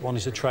boxer boot, one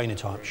is a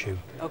trainer-type shoe.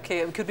 OK,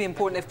 it could be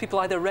important if people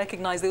either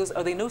recognise those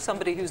or they know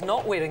somebody who's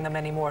not wearing them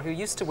anymore, who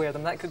used to wear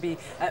them. That could be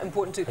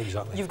important too.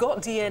 Exactly. You've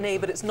got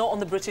DNA, but it's not on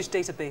the British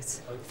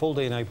database. Full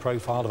DNA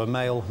profile of a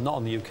male, not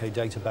on the UK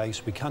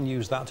database. We can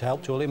use that to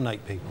help to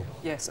eliminate people.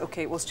 Yes,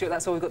 OK. Well, Stuart,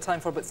 that's all we've got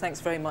time for, but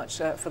thanks very much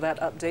for that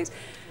update.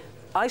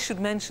 I should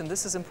mention,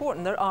 this is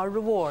important, there are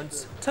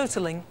rewards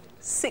totalling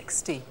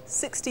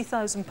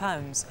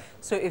 £60,000.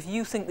 So if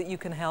you think that you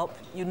can help,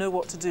 you know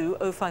what to do.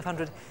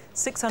 0500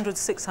 600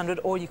 600,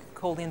 or you can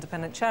call the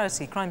independent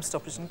charity Crime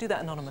Stoppers. You can do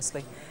that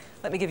anonymously.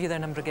 Let me give you their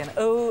number again: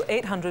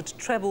 0800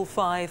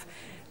 555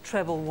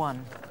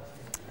 111.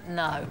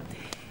 Now,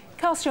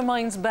 cast your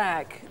minds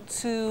back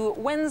to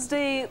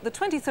Wednesday, the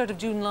 23rd of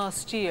June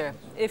last year.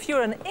 If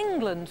you're an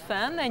England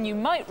fan, then you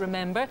might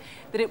remember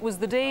that it was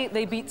the day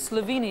they beat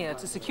Slovenia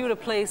to secure a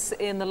place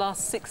in the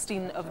last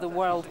 16 of the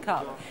World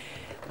Cup.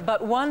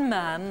 But one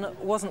man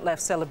wasn't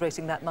left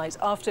celebrating that night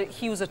after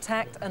he was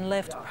attacked and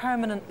left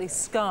permanently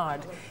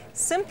scarred,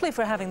 simply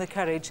for having the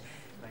courage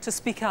to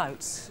speak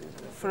out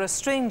for a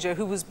stranger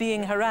who was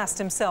being harassed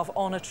himself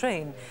on a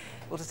train.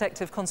 Well,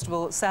 Detective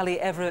Constable Sally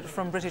Everett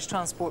from British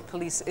Transport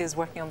Police is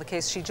working on the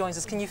case. She joins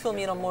us. Can you fill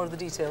me in on more of the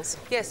details?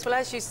 Yes, well,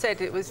 as you said,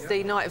 it was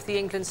the night of the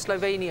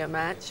England-Slovenia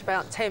match.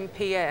 About 10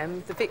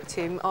 p.m, the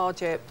victim,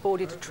 Arjet,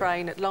 boarded a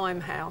train at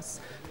Limehouse.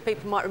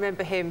 People might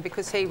remember him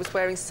because he was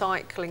wearing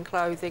cycling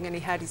clothing and he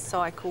had his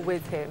cycle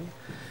with him.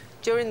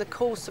 During the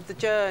course of the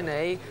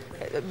journey,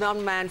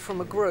 one man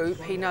from a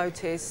group, he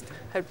noticed,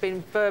 had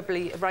been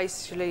verbally,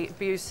 racially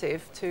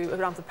abusive to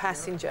another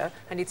passenger,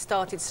 and he'd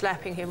started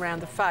slapping him around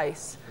the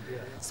face.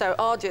 So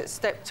Arjet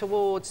stepped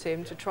towards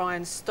him to try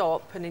and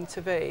stop and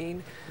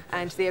intervene,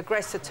 and the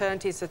aggressor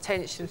turned his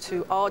attention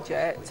to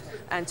Arjet,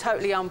 and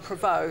totally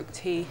unprovoked,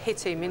 he hit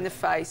him in the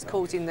face,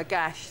 causing the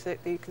gash that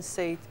you can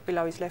see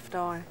below his left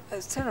eye.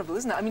 It's terrible,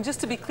 isn't it? I mean, just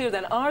to be clear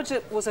then,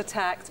 Arjet was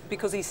attacked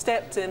because he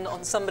stepped in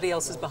on somebody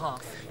else's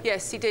behalf?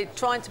 Yes, he did.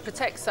 Trying to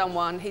protect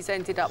someone, he's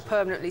ended up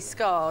permanently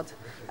scarred,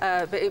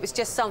 but it was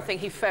just something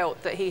he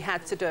felt that he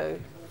had to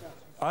do.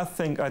 I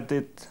feel I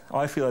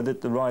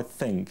did the right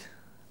thing.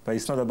 But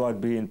it's not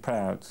about being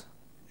proud.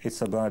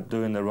 It's about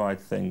doing the right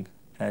thing.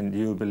 And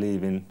you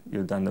believe in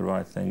you've done the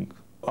right thing.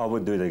 I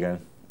would do it again.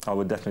 I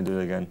would definitely do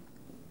it again.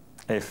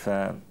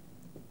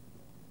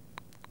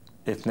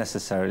 If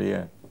necessary,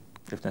 yeah.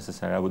 If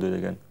necessary, I would do it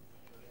again.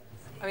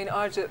 I mean,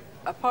 Arjet,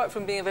 apart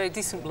from being a very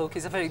decent bloke,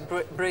 he's a very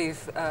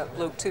brave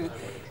bloke too.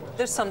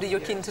 There's somebody you're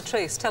keen to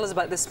trace. Tell us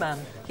about this man.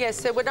 Yes,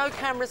 there were no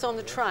cameras on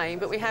the train,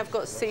 but we have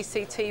got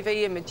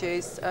CCTV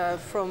images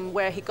from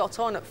where he got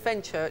on at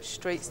Fenchurch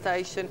Street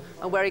Station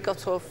and where he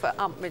got off at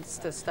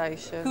Upminster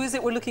Station. Who is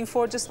it we're looking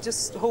for?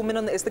 Just home in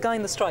on the... It's the guy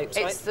in the stripes,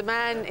 right? It's the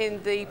man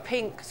in the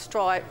pink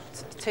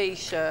striped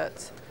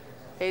T-shirt.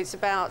 He's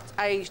about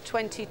aged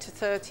 20 to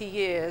 30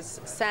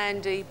 years,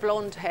 sandy,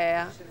 blonde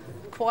hair,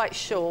 quite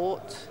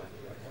short,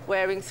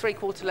 wearing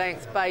three-quarter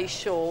length beige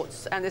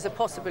shorts, and there's a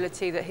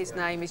possibility that his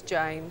name is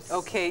James.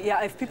 OK,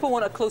 yeah, if people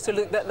want a closer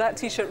look, that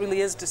T-shirt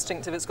really is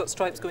distinctive. It's got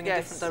stripes going in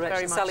different directions.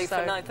 Very much Sally, so.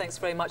 for now, thanks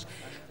very much.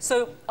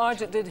 So,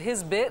 Arjet did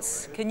his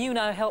bit. Can you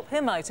now help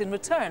him out in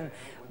return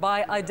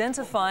by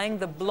identifying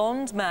the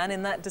blonde man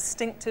in that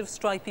distinctive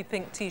stripy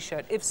pink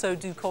T-shirt? If so,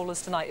 do call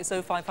us tonight. It's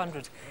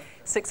 0500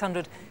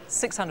 600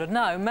 600.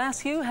 Now,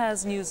 Matthew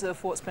has news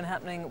of what's been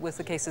happening with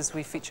the cases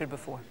we've featured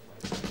before.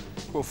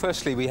 Well,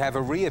 firstly, we have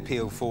a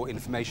reappeal for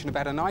information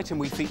about an item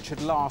we featured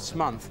last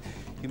month.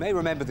 You may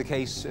remember the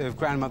case of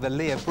grandmother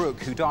Leah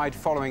Brooke, who died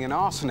following an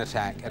arson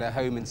attack at her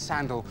home in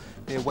Sandal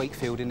near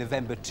Wakefield in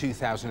November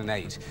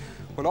 2008.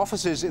 Well,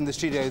 officers in the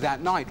studio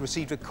that night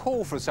received a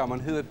call from someone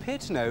who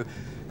appeared to know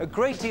a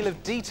great deal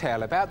of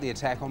detail about the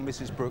attack on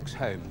Mrs. Brooke's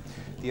home.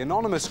 The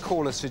anonymous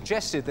caller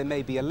suggested there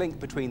may be a link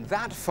between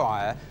that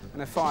fire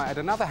and a fire at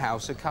another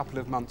house a couple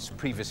of months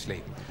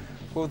previously.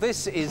 Well,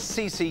 this is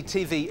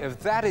CCTV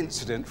of that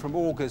incident from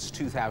August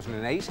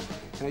 2008,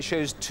 and it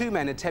shows two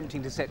men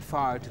attempting to set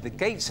fire to the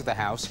gates of the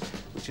house,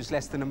 which is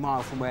less than a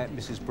mile from where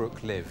Mrs.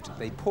 Brooke lived.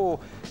 They pour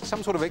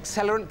some sort of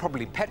accelerant,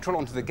 probably petrol,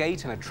 onto the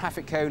gate and a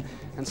traffic cone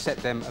and set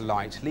them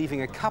alight,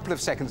 leaving a couple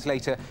of seconds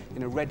later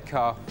in a red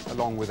car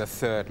along with a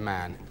third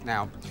man.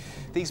 Now,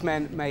 these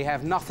men may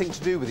have nothing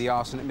to do with the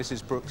arson at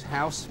Mrs. Brooke's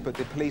house, but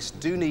the police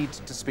do need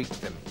to speak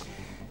to them.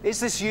 Is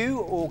this you,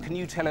 or can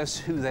you tell us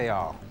who they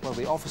are? Well,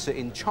 the officer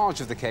in charge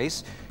of the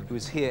case, who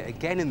is here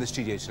again in the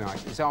studio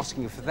tonight, is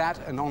asking for that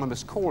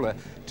anonymous caller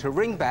to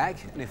ring back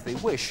and, if they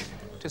wish,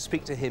 to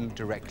speak to him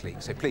directly.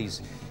 So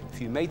please,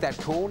 if you made that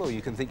call or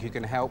you can think you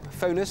can help,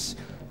 phone us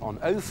on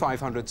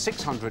 0500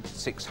 600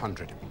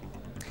 600.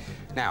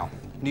 Now,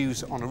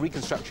 news on a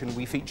reconstruction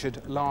we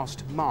featured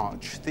last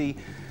March. The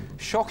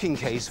shocking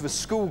case of a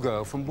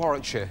schoolgirl from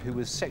Warwickshire who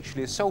was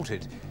sexually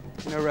assaulted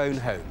in her own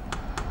home.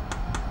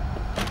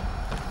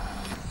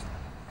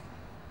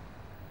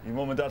 Your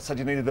mum and dad said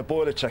you needed the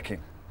boiler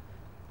checking.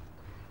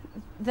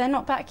 They're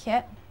not back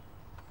yet.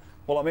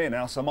 Well, I'm here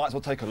now, so I might as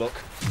well take a look.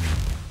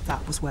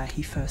 That was where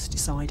he first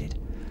decided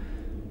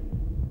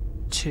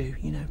to,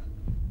 you know,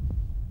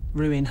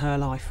 ruin her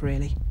life,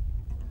 really.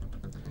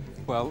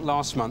 Well,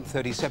 last month,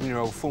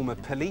 37-year-old former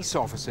police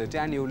officer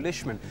Daniel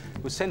Lishman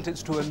was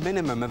sentenced to a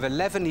minimum of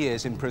 11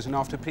 years in prison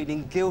after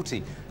pleading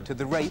guilty to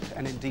the rape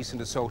and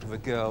indecent assault of a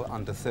girl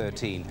under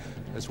 13,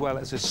 as well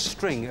as a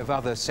string of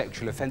other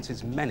sexual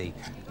offences, many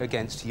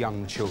against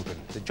young children.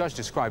 The judge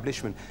described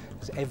Lishman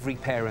as every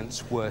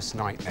parent's worst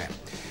nightmare.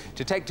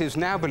 Detectives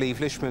now believe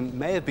Lishman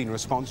may have been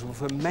responsible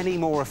for many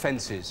more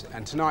offences,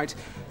 and tonight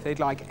they'd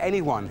like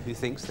anyone who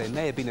thinks they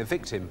may have been a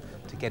victim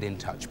to get in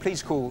touch.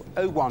 Please call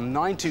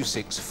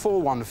 01926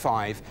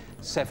 415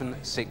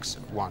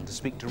 761 to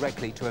speak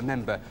directly to a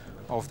member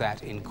of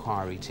that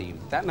inquiry team.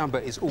 That number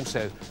is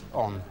also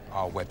on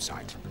our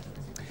website.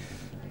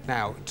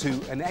 Now, to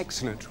an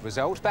excellent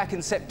result. Back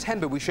in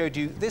September, we showed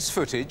you this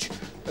footage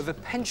of a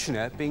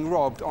pensioner being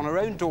robbed on her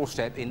own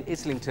doorstep in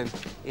Islington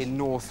in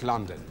North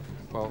London.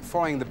 Well,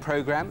 following the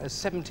programme, a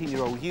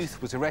 17-year-old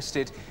youth was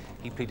arrested.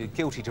 He pleaded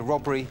guilty to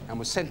robbery and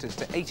was sentenced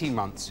to 18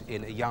 months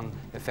in a young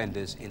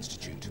offenders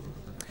institute.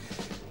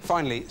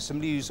 Finally, some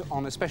news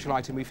on a special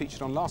item we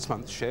featured on last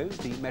month's show.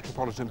 The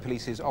Metropolitan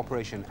Police's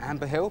Operation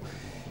Amber Hill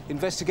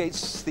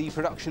investigates the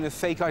production of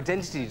fake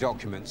identity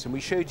documents, and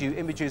we showed you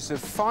images of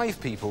 5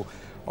 people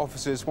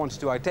officers wanted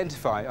to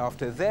identify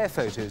after their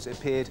photos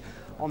appeared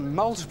on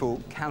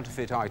multiple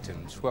counterfeit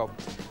items. Well,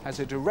 as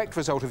a direct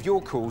result of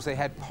your calls, they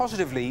had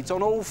positive leads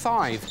on all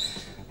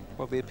 5.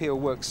 Well, the appeal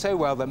worked so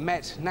well that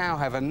Met now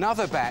have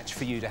another batch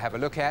for you to have a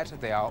look at.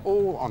 They are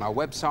all on our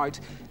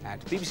website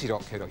at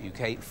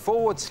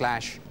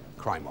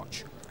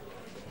bbc.co.uk/Crimewatch.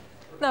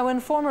 Now, when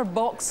former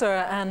boxer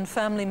and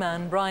family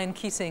man Brian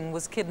Keating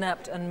was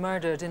kidnapped and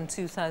murdered in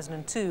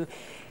 2002,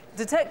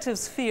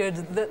 detectives feared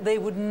that they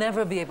would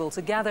never be able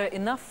to gather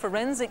enough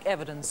forensic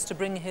evidence to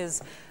bring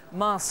his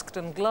masked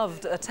and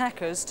gloved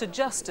attackers to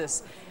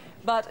justice.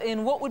 But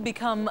in what would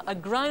become a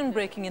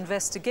groundbreaking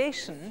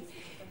investigation,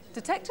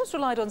 detectives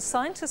relied on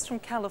scientists from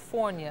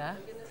California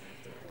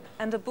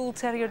and a bull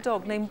terrier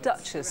dog named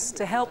Duchess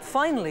to help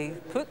finally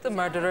put the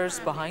murderers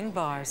behind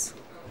bars.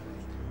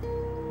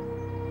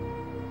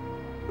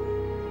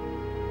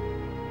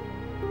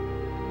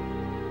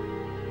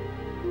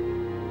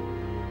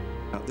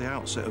 At the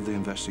outset of the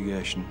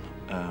investigation,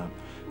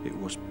 it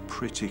was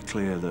pretty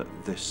clear that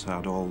this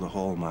had all the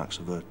hallmarks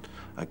of a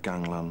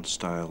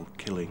gangland-style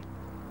killing.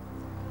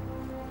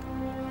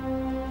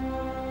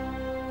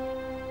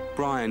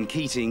 Brian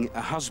Keating,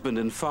 a husband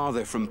and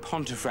father from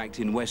Pontefract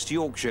in West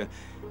Yorkshire,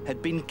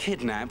 had been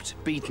kidnapped,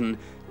 beaten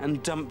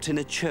and dumped in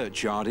a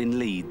churchyard in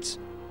Leeds.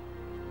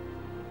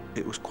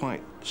 It was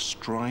quite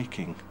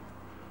striking,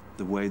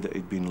 the way that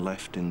he'd been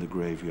left in the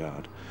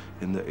graveyard,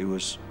 in that he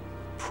was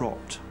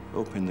propped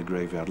up in the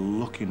graveyard,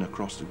 looking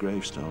across the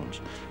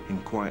gravestones in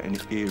quite an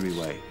eerie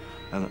way.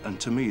 And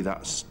to me,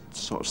 that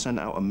sort of sent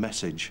out a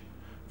message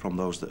from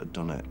those that had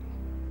done it.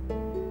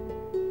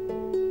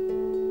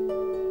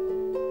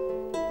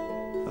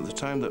 At the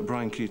time that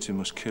Brian Keating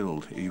was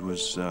killed, he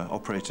was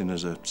operating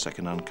as a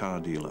second-hand car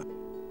dealer.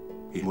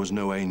 He was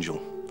no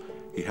angel.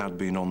 He had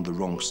been on the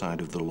wrong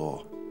side of the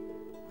law.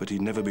 But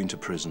he'd never been to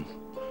prison,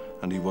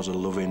 and he was a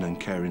loving and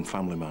caring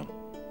family man.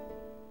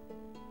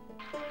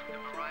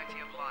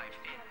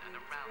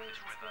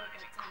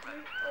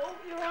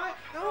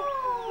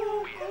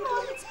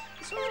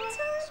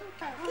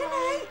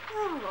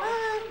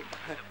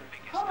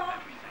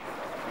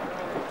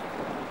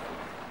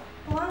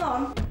 Hang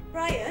on.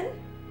 Brian?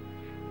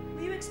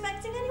 Were you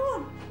expecting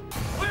anyone?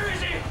 Where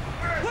is he?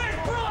 Where's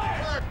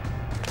Brian?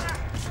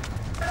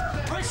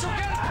 Rachel,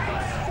 get him!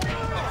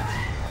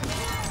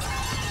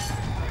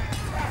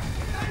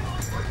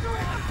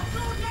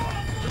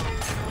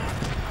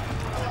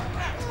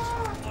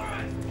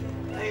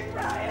 Leave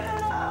Brian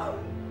alone!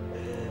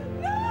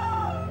 No!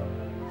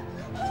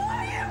 Who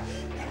are you?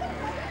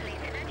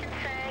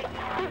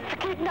 They've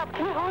kidnapped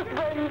my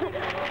husband.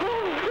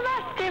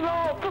 Smashed him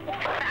up.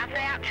 Have they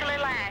actually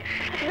left?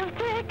 They've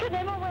taken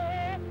him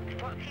away.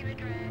 What's your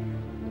address?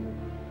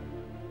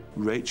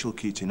 Rachel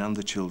Keating and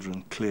the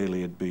children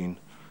clearly had been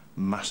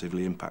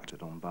massively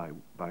impacted on by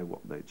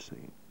what they'd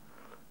seen.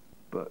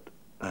 But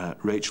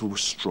Rachel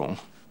was strong,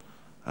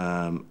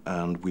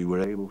 and we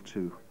were able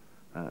to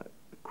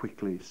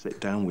quickly sit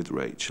down with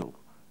Rachel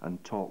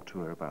and talk to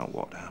her about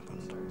what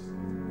happened.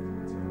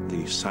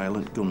 The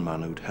silent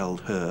gunman who'd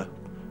held her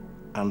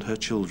and her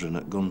children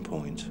at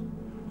gunpoint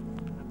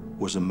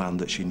was a man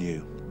that she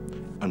knew,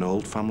 an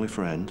old family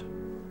friend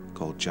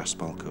called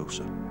Jaspal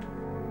Kosa.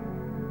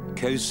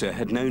 Kosa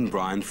had known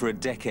Brian for a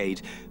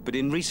decade, but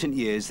in recent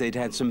years they'd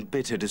had some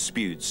bitter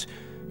disputes.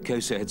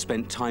 Kosa had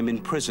spent time in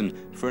prison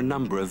for a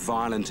number of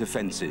violent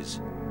offences.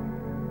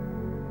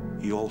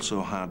 He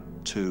also had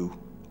 2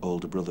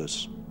 older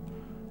brothers,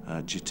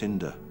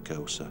 Jatinder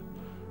Kosa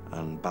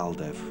and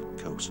Baldev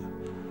Kosa.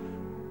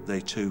 They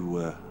too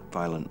were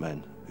violent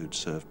men who'd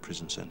served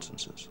prison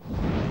sentences.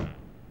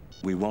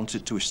 We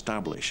wanted to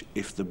establish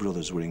if the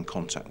brothers were in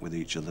contact with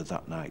each other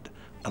that night,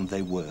 and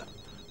they were.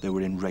 They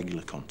were in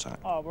regular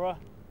contact. Oh, bro.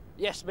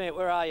 Yes, mate,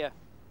 where are you?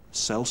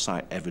 Cell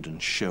site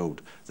evidence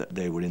showed that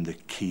they were in the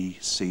key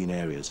scene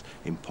areas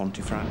in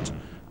Pontefract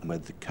and where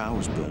the car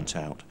was burnt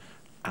out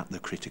at the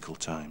critical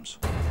times.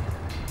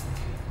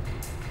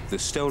 The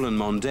stolen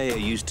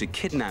Mondeo used to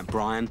kidnap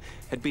Brian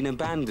had been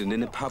abandoned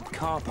in a pub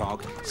car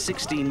park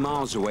 16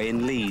 miles away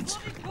in Leeds,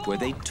 where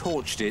they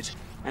torched it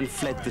and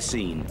fled the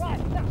scene,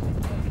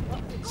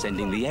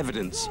 sending the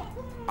evidence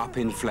up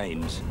in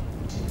flames.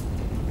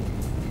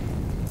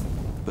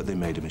 But they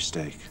made a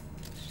mistake.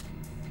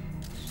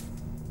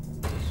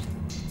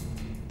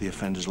 The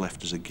offenders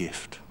left us a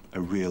gift, a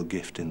real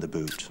gift in the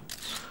boot,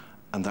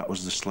 and that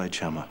was the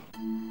sledgehammer.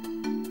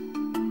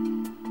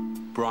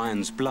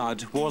 Brian's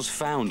blood was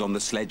found on the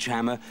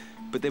sledgehammer,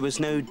 but there was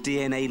no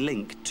DNA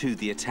link to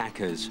the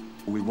attackers.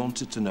 We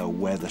wanted to know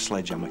where the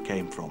sledgehammer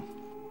came from,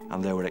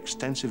 and there were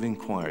extensive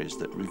inquiries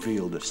that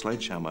revealed the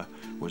sledgehammer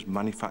was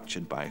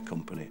manufactured by a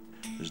company,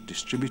 was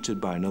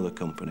distributed by another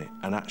company,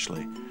 and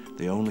actually,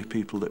 the only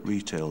people that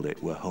retailed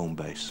it were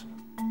Homebase.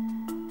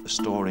 The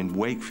store in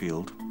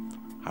Wakefield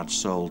had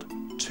sold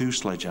 2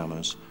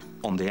 sledgehammers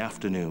on the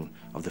afternoon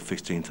of the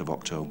 15th of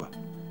October.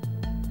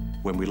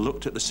 When we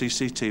looked at the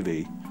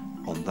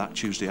CCTV on that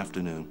Tuesday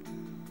afternoon,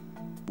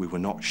 we were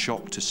not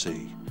shocked to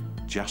see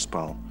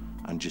Jaspal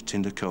and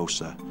Jatinder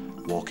Kosa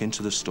walk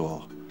into the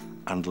store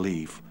and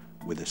leave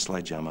with a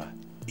sledgehammer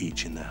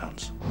each in their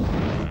hands.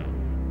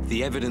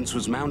 The evidence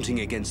was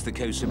mounting against the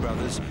Kosa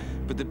brothers,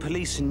 but the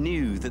police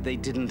knew that they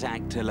didn't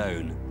act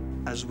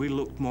alone. As we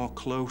looked more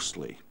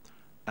closely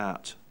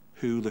at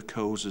who the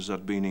Kosas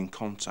had been in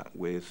contact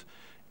with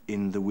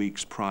in the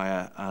weeks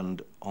prior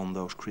and on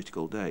those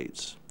critical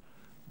dates,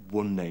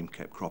 one name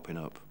kept cropping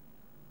up: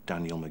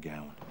 Daniel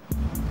McGowan.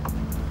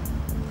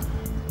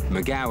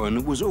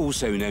 McGowan was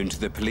also known to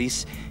the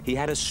police. He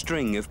had a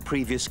string of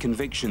previous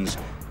convictions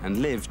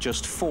and lived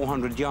just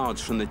 400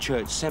 yards from the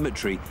church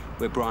cemetery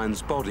where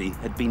Brian's body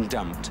had been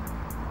dumped.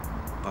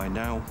 By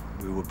now,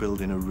 we were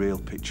building a real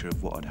picture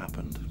of what had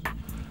happened,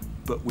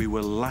 but we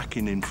were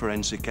lacking in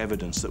forensic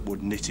evidence that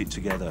would knit it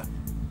together.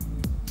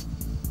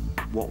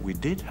 What we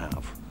did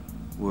have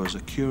was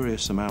a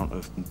curious amount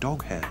of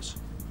dog hairs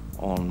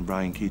on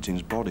Brian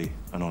Keating's body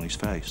and on his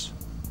face.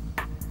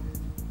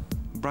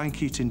 Brian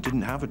Keating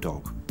didn't have a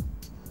dog.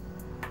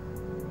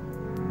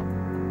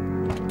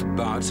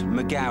 But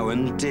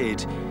McGowan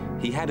did.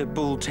 He had a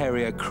bull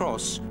terrier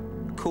cross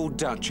called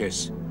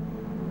Duchess.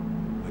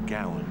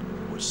 McGowan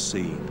was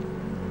seen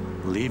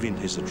leaving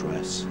his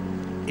address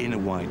in a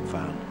white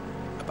van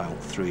about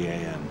 3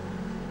 a.m.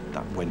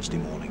 that Wednesday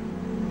morning.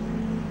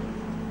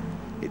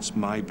 It's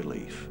my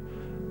belief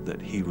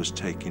that he was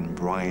taking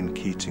Brian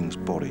Keating's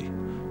body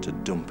to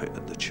dump it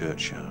at the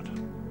churchyard.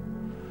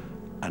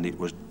 And it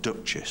was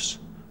Duchess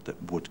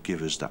that would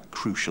give us that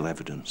crucial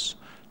evidence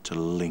to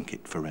link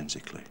it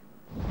forensically.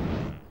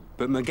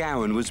 But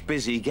McGowan was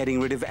busy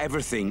getting rid of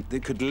everything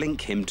that could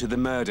link him to the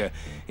murder,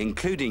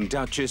 including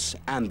Duchess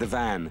and the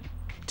van.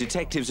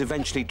 Detectives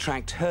eventually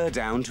tracked her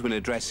down to an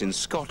address in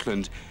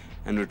Scotland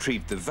and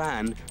retrieved the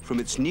van from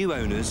its new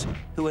owners,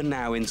 who are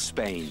now in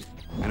Spain.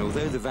 And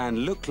although the van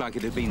looked like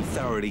it had been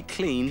thoroughly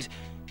cleaned,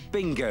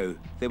 bingo,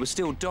 there were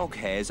still dog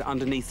hairs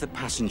underneath the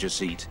passenger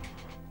seat.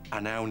 I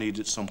now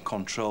needed some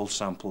control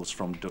samples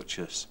from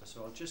Duchess.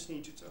 So I'll just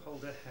need you to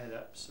hold her head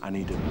up. I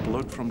needed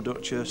blood from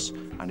Duchess,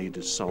 I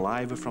needed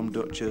saliva from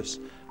Duchess,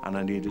 and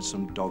I needed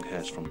some dog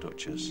hairs from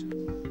Duchess.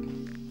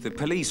 The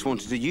police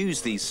wanted to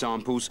use these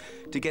samples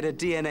to get a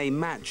DNA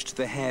match to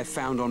the hair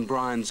found on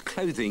Brian's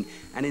clothing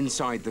and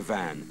inside the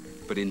van.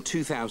 But in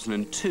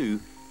 2002,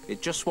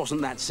 it just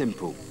wasn't that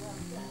simple.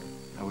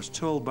 I was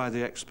told by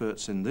the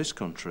experts in this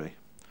country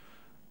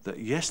that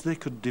yes, they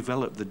could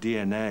develop the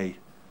DNA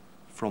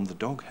from the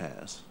dog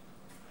hairs,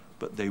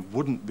 but they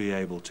wouldn't be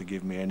able to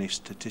give me any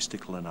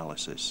statistical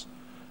analysis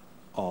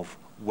of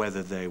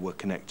whether they were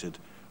connected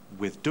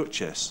with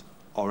Duchess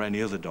or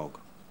any other dog.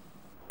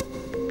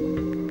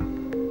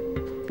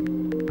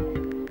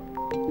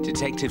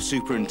 Detective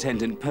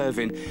Superintendent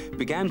Pervin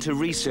began to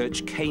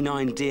research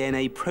canine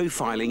DNA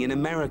profiling in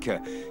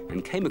America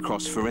and came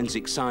across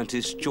forensic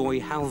scientist Joy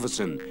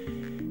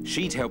Halverson.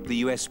 She'd helped the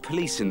US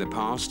police in the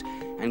past,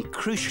 and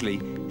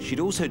crucially, she'd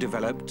also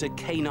developed a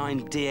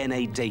canine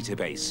DNA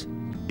database.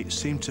 It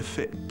seemed to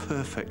fit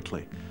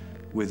perfectly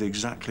with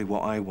exactly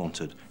what I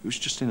wanted. It was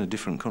just in a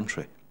different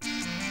country.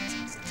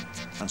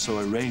 And so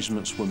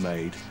arrangements were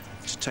made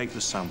to take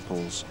the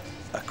samples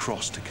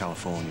across to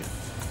California.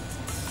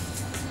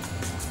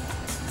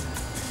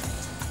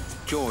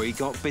 Joy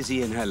got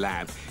busy in her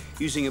lab,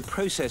 using a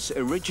process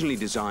originally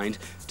designed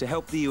to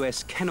help the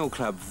US Kennel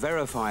Club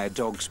verify a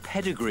dog's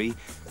pedigree.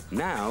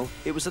 Now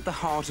it was at the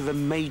heart of a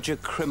major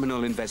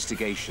criminal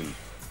investigation.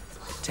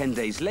 10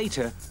 days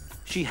later,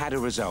 she had a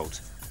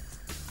result.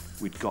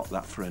 We'd got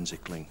that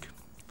forensic link,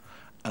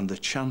 and the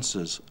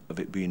chances of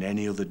it being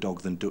any other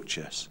dog than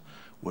Duchess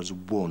was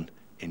 1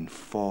 in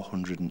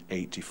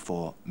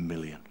 484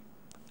 million.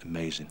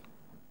 Amazing.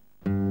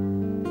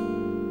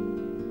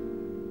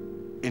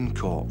 In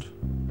court,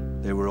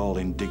 they were all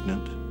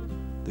indignant.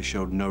 They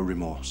showed no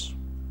remorse.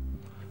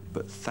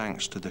 But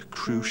thanks to the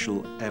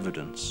crucial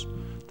evidence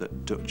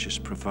that Duchess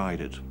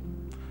provided,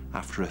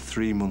 after a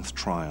 3-month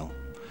trial,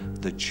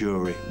 the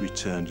jury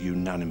returned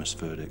unanimous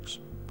verdicts.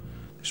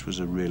 This was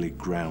a really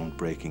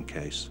groundbreaking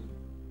case.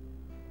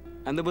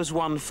 And there was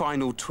one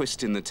final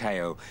twist in the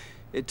tale.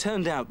 It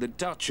turned out that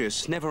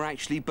Duchess never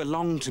actually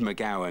belonged to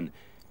McGowan.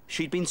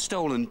 She'd been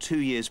stolen 2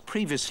 years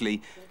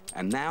previously,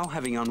 and now,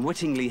 having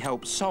unwittingly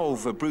helped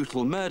solve a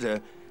brutal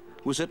murder,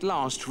 was at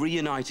last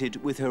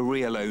reunited with her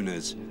real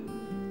owners.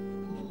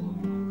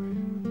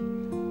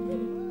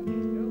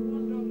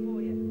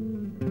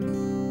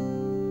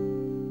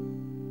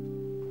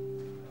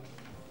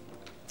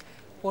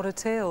 What a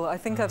tale. I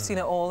think I've seen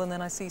it all, and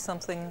then I see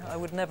something I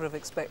would never have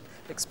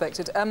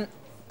expected.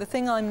 The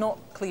thing I'm not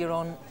clear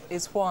on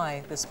is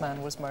why this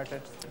man was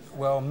murdered.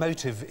 Well,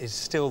 motive is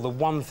still the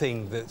one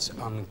thing that's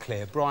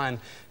unclear. Brian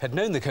had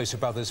known the Kosa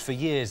brothers for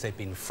years. They'd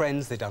been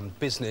friends, they'd done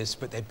business,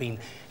 but there'd been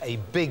a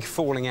big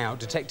falling out.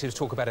 Detectives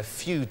talk about a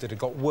feud that had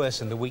got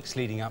worse in the weeks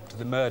leading up to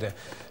the murder.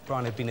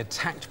 Brian had been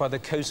attacked by the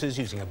Kosas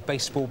using a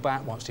baseball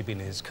bat whilst he'd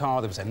been in his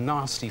car. There was a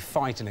nasty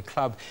fight in a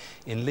club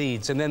in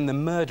Leeds. And then the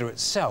murder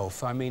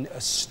itself, I mean,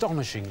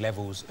 astonishing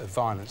levels of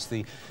violence.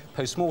 The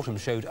post-mortem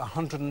showed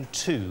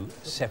 102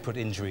 separate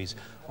injuries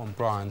on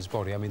Brian's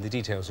body. I mean, the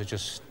details are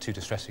just too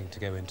distressing to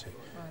go into.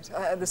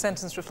 Right. The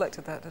sentence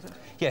reflected that, did it?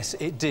 Yes,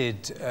 it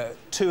did.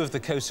 Two of the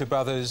Kosa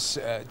brothers,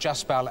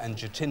 Jaspal and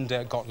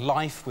Jatinder, got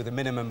life with a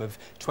minimum of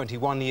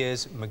 21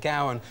 years.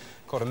 McGowan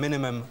got a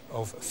minimum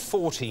of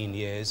 14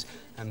 years,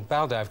 and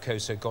Baldav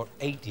Kosa got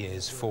 8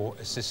 years for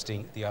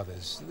assisting the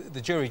others.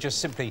 The jury just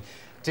simply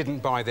didn't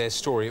buy their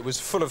story. It was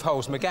full of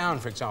holes. McGowan,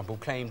 for example,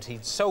 claimed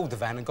he'd sold the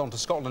van and gone to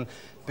Scotland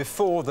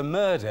before the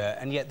murder,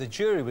 and yet the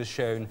jury was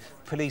shown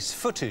police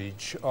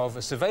footage of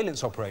a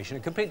surveillance operation,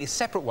 a completely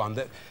separate one,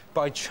 that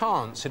by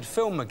chance had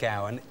filmed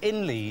McGowan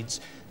in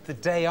Leeds the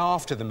day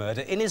after the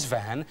murder in his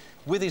van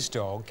with his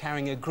dog,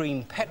 carrying a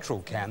green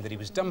petrol can that he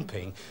was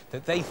dumping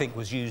that they think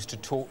was used to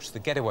torch the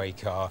getaway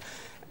car.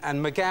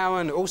 And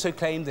McGowan also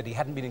claimed that he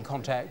hadn't been in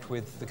contact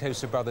with the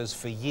Kosa brothers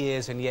for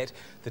years, and yet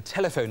the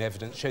telephone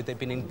evidence showed they'd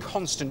been in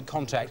constant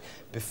contact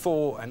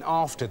before and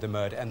after the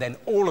murder, and then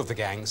all of the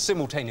gang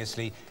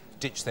simultaneously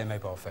ditched their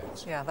mobile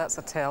phones. Yeah, that's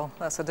a tell.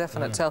 That's a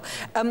definite tell.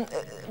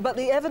 But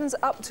the evidence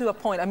up to a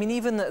point, I mean,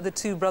 even the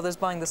two brothers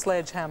buying the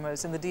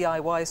sledgehammers in the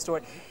DIY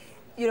store,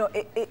 you know,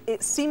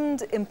 it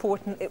seemed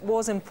important, it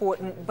was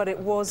important, but it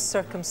was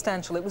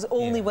circumstantial. It was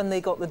only when they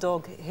got the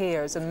dog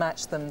hairs and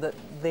matched them that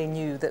they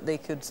knew that they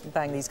could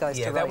bang these guys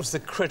to rights. Yeah, that was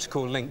the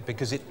critical link,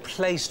 because it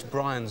placed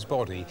Brian's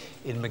body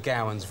in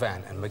McGowan's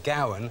van, and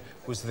McGowan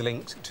was the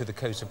link to the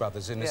Kosa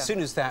brothers. And as soon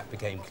as that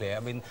became clear,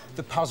 I mean,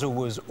 the puzzle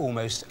was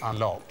almost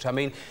unlocked. I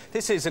mean,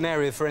 this is an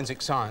area of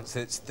forensic science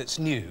that's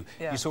new.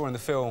 You saw in the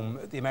film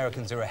the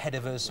Americans are ahead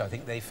of us. I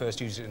think they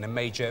first used it in a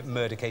major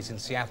murder case in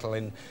Seattle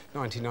in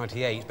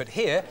 1998. But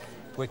here,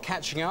 we're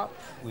catching up.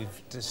 We've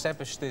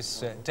established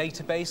this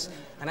database,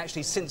 and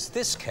actually since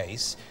this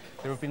case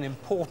there have been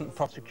important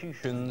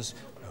prosecutions,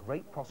 a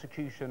rape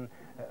prosecution,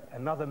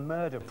 another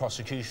murder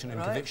prosecution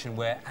and conviction,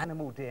 where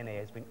animal DNA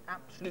has been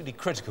absolutely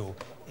critical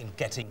in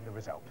getting the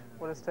result.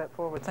 What a step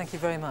forward. Thank you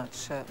very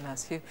much,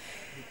 Matthew.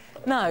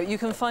 Now, you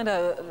can find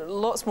out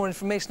lots more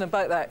information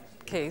about that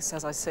case,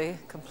 as I say,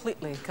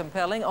 completely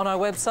compelling, on our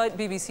website,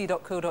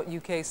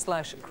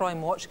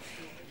 bbc.co.uk/crimewatch.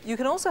 You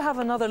can also have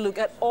another look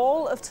at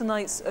all of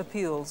tonight's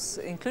appeals,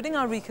 including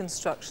our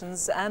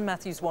reconstructions and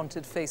Matthew's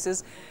wanted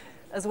faces,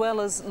 as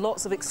well as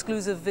lots of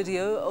exclusive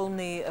video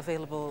only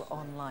available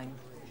online.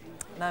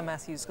 Now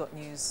Matthew's got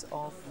news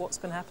of what's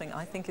been happening.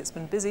 I think it's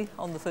been busy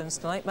on the phones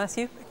tonight.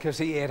 Matthew? Because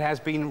it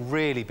has been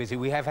really busy.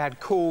 We have had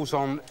calls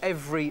on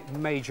every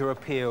major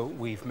appeal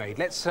we've made.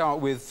 Let's start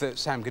with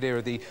Sam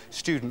Guidera, the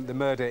student, the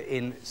murder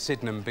in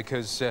Sydenham,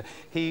 because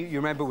he, you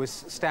remember, was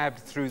stabbed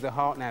through the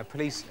heart. Now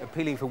police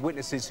appealing for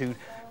witnesses who'd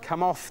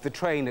come off the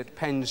train at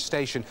Penge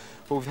Station.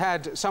 Well, we've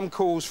had some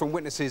calls from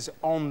witnesses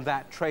on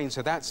that train,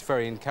 so that's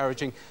very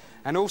encouraging.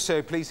 And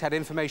also, police had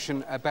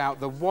information about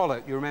the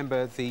wallet. You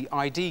remember the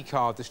ID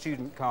card, the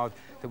student card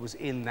that was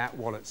in that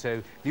wallet.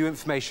 So, new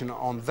information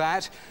on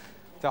that.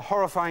 The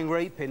horrifying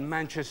rape in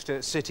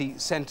Manchester city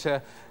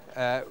centre.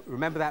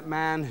 Remember that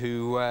man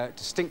who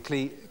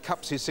distinctly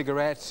cups his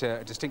cigarette,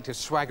 a distinctive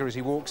swagger as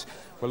he walks?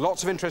 Well,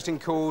 lots of interesting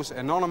calls.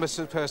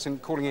 Anonymous person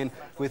calling in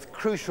with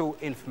crucial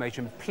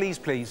information. Please,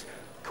 please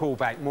call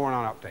back. More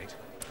on our update.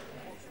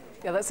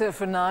 Yeah, that's it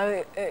for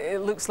now.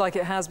 It looks like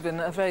it has been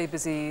a very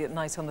busy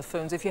night on the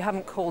phones. If you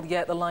haven't called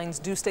yet, the lines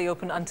do stay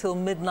open until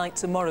midnight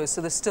tomorrow,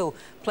 so there's still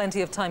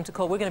plenty of time to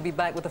call. We're going to be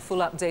back with a full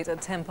update at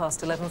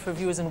 11:10. For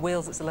viewers in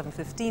Wales, it's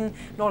 11:15.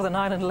 Northern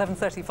Ireland,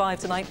 11:35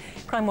 tonight.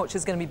 Crimewatch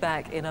is going to be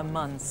back in a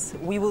month.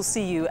 We will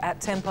see you at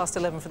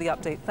 11:10 for the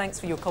update.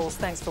 Thanks for your calls.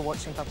 Thanks for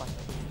watching. Bye-bye.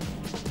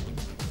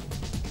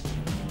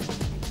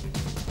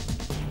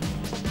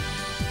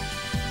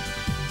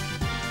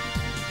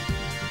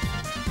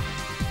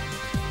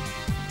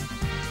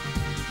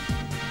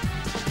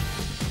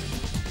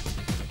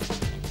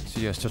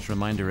 Yes, just a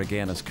reminder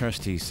again, as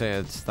Kirsty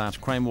said, that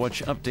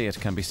Crimewatch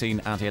update can be seen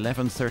at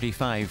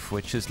 11:35,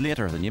 which is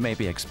later than you may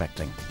be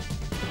expecting.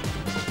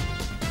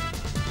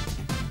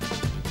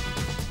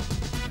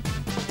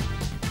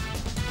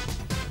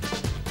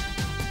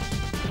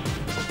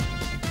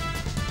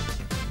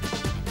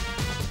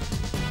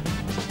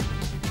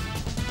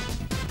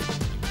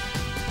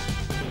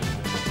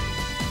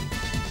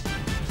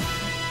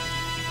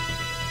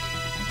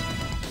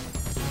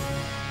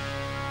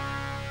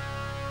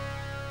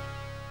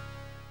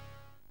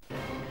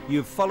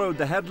 You've followed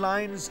the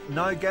headlines,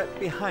 now get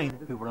behind.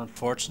 Who were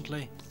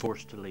unfortunately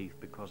forced to leave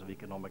because of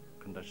economic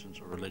conditions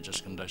or religious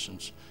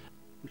conditions.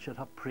 We should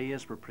have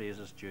praise where praise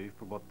is due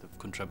for what they've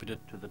contributed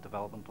to the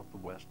development of the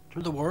West,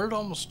 to the world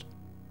almost.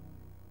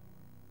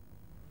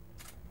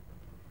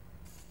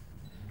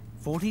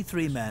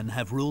 43 men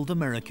have ruled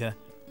America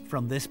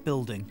from this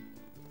building.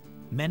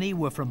 Many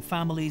were from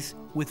families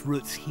with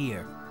roots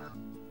here.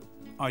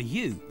 Are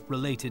you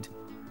related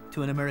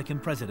to an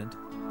American president?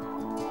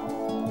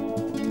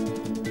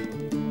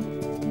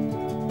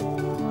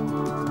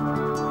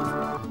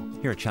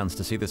 Here, a chance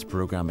to see this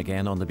programme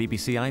again on the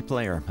BBC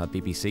iPlayer at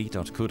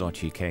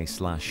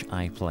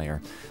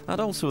bbc.co.uk/iPlayer.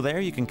 And also there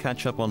you can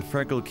catch up on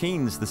Fergal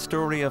Keane's The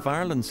Story of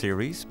Ireland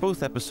series.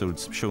 Both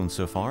episodes shown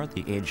so far,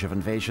 The Age of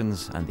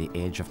Invasions and The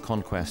Age of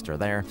Conquest, are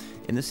there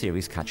in the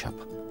series catch-up.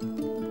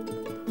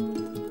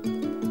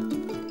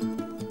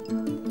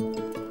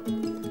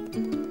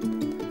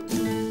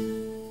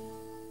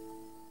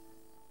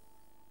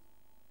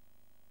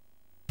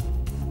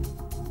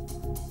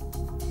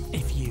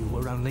 If you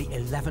were only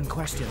 11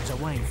 questions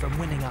away from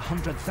winning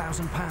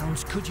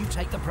 £100,000, could you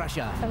take the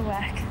pressure? A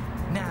whack.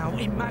 Now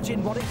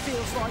imagine what it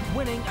feels like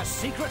winning a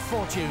secret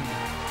fortune.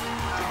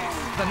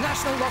 The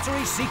National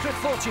Lottery Secret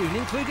Fortune,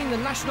 including the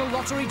National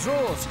Lottery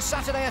draws,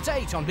 Saturday at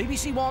 8 on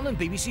BBC One and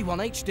BBC One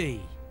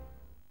HD.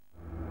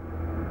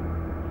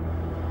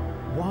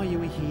 Why are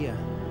we here?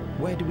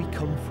 Where do we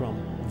come from?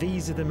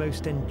 These are the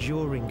most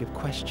enduring of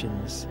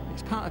questions.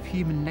 It's part of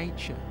human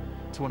nature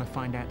to want to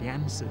find out the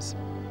answers.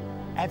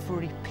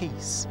 Every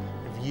piece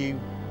of you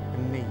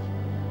and me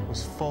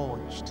was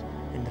forged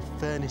in the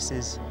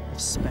furnaces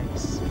of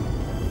space.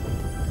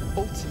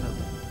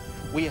 Ultimately,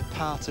 we are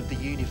part of the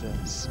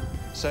universe,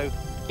 so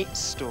its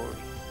story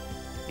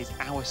is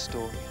our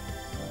story.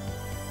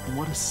 And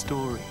what a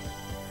story.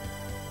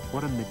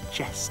 What a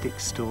majestic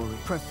story.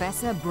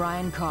 Professor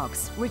Brian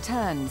Cox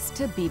returns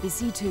to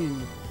BBC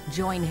Two.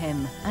 Join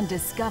him and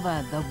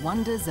discover the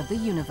wonders of the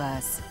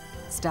universe.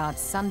 Starts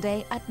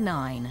Sunday at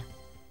 9.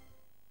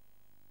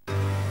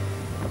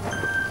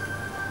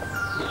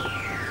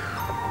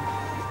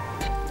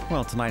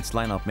 Well, tonight's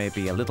lineup may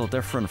be a little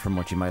different from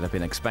what you might have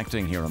been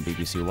expecting here on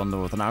BBC One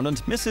Northern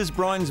Ireland. Mrs.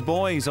 Brown's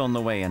Boys on the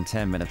way in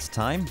 10 minutes'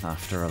 time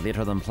after a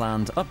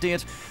later-than-planned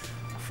update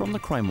from the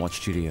Crimewatch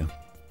studio.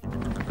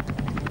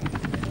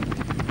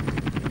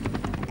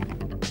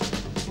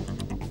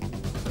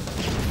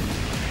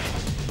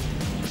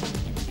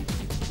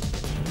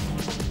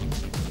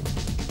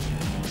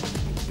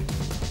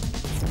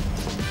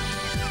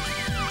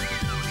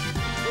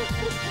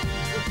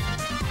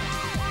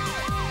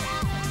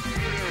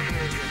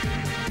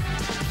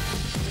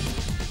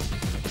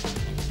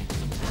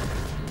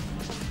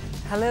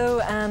 Hello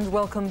and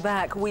welcome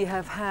back. We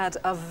have had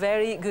a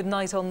very good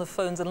night on the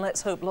phones and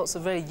let's hope lots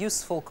of very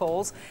useful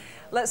calls.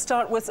 Let's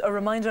start with a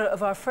reminder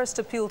of our first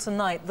appeal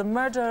tonight, the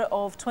murder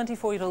of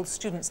 24-year-old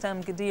student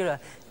Samuel Guidera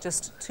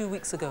just 2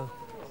 weeks ago.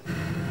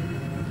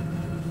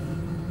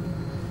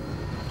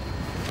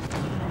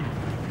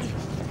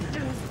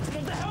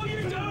 What the hell are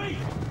you doing?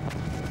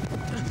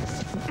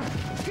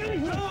 Get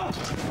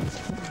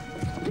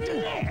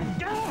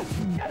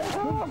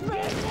off me!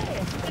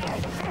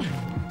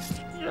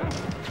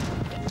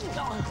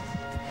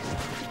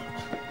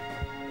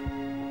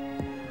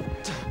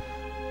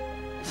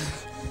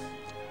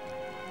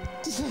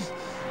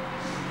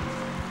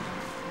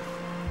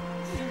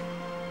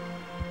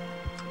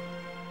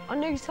 I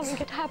knew something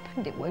had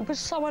happened. It was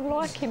so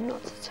unlike him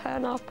not to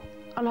turn up.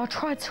 And I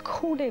tried to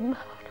call him. I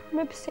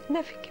remember sitting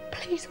there thinking,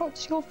 please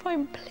answer your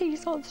phone,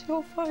 please answer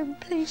your phone,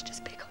 please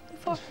just pick up the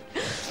phone.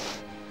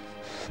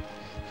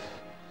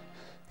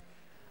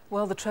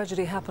 Well, the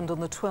tragedy happened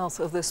on the 12th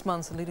of this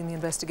month, and leading the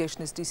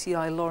investigation is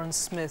DCI Lawrence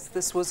Smith.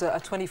 This was a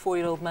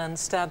 24-year-old man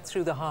stabbed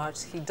through the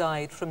heart. He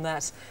died from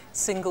that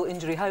single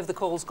injury. How have the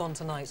calls gone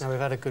tonight? Now, we've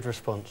had a good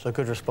response,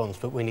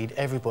 but we need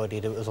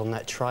everybody that was on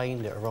that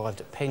train that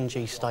arrived at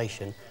Penjee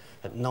Station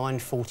at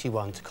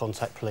 9:41 to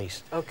contact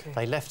police. OK.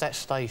 They left that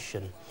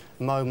station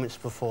moments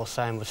before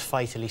Sam was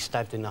fatally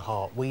stabbed in the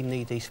heart. We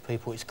need these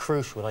people. It's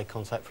crucial they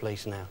contact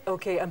police now.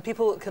 OK, and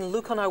people can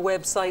look on our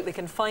website. They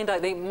can find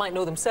out. They might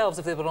know themselves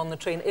if they were on the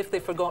train. If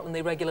they've forgotten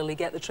they regularly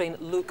get the train,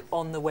 look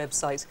on the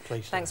website.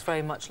 Please. Thanks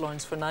very much,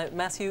 Lawrence, for now.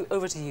 Matthew,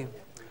 over to you.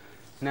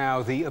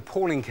 Now, the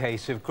appalling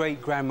case of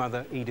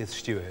great-grandmother Edith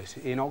Stewart.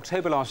 In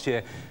October last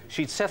year,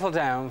 she'd settled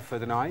down for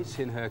the night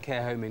in her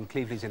care home in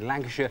Cleveland in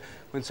Lancashire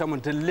when someone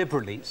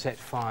deliberately set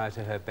fire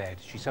to her bed.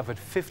 She suffered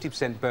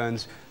 50%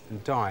 burns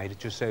and died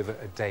just over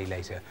a day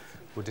later.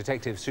 Well,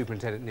 Detective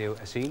Superintendent Neil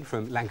Asine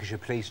from Lancashire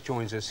Police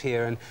joins us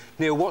here. And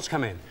Neil, what's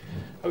come in?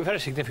 We've had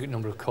a significant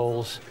number of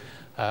calls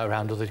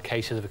around other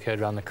cases that have occurred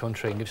around the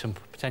country and give some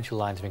potential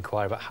lines of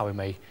inquiry about how we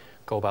may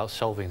go about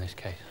solving this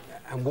case.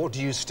 And what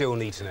do you still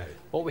need to know?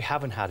 What we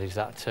haven't had is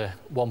that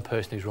one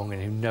person who's wrong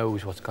and who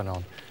knows what's gone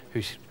on,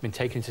 who's been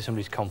taken into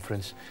somebody's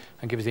conference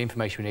and give us the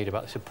information we need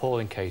about this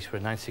appalling case where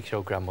a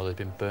 96-year-old grandmother has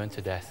been burnt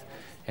to death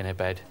in her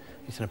bed.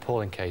 It's an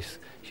appalling case.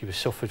 She was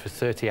suffered for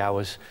 30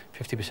 hours,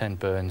 50%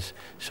 burns.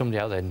 Somebody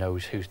out there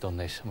knows who's done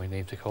this, and we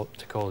need to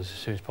call us as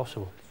soon as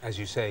possible. As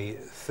you say,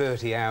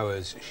 30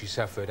 hours she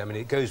suffered. I mean,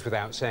 it goes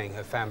without saying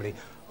her family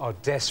are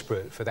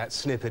desperate for that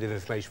snippet of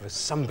information, for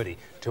somebody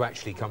to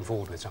actually come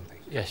forward with something.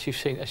 Yes, you've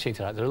seen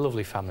tonight. They're a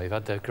lovely family. They've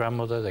had their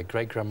grandmother, their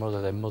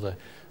great-grandmother, their mother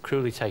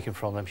cruelly taken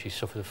from them. She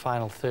suffered the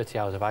final 30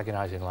 hours of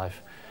agonising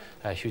life.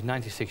 She was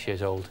 96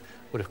 years old,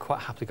 would have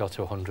quite happily got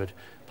to 100.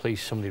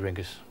 Please, somebody ring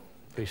us.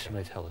 Please,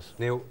 somebody tell us.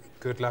 Neil,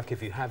 good luck.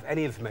 If you have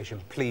any information,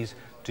 please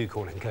do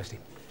call in. Kirsty.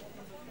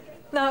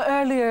 Now,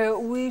 earlier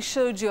we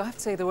showed you, I have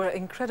to say, there were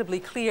incredibly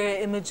clear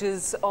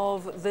images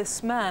of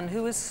this man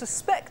who is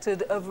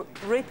suspected of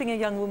raping a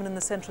young woman in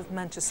the centre of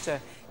Manchester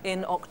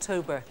in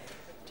October.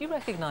 Do you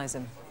recognise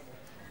him?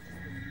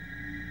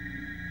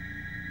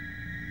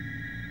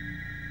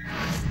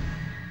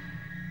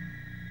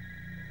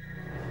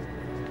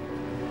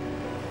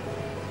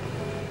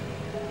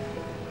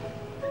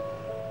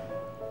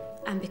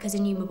 And because I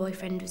knew my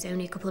boyfriend was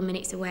only a couple of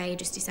minutes away, I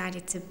just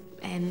decided to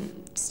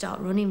start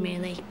running,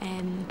 really.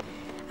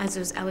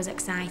 I was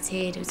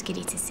excited, I was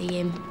giddy to see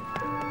him.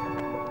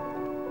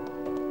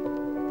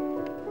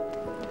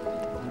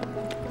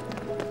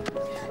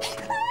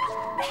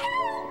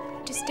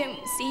 Just don't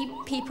see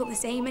people the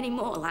same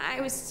anymore. Like,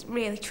 I was a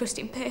really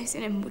trusting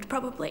person and would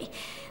probably,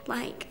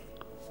 like...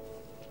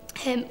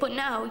 but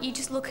now, you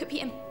just look at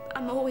me and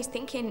I'm always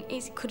thinking,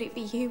 could it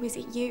be you, is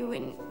it you?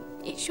 And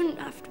it shouldn't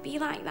have to be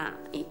like that.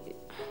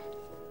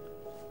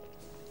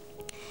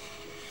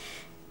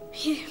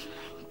 Yeah.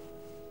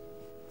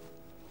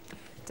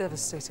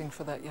 Devastating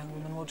for that young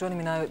woman. Well, joining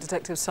me now,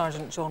 Detective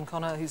Sergeant John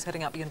Connor, who's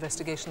heading up the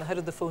investigation. How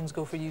did the phones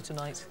go for you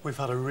tonight? We've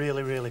had a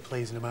really, really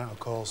pleasing amount of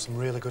calls, some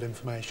really good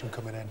information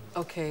coming in.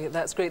 OK,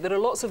 that's great. There are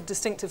lots of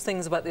distinctive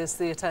things about this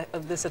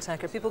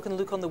attacker. People can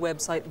look on the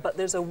website, but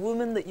there's a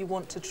woman that you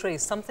want to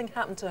trace. Something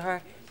happened to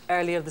her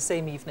earlier the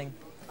same evening.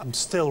 I'm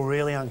still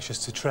really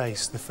anxious to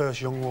trace the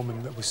first young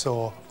woman that we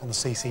saw on the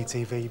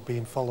CCTV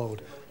being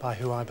followed by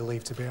who I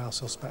believe to be our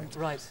suspect.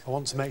 Right. I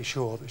want to make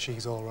sure that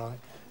she's all right.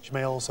 She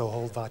may also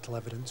hold vital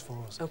evidence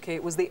for us. OK,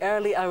 it was the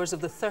early hours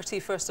of the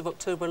 31st of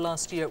October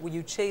last year. Were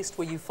you chased,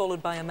 were you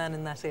followed by a man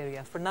in that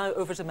area? For now,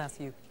 over to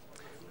Matthew.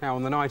 Now,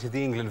 on the night of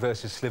the England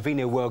versus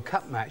Slovenia World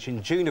Cup match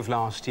in June of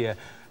last year,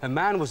 a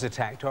man was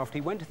attacked after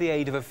he went to the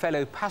aid of a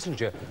fellow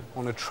passenger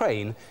on a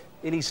train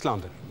in East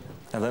London.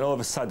 And then all of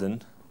a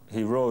sudden,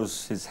 he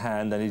rose his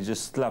hand and he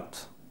just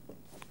slapped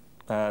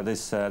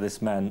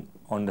this man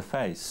on the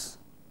face.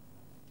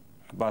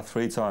 About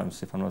 3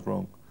 times, if I'm not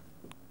wrong.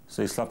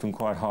 So he slapped him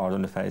quite hard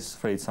on the face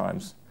 3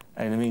 times.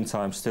 And in the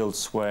meantime, still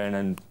swearing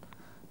and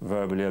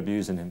verbally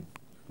abusing him.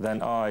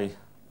 Then I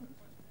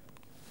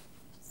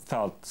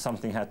felt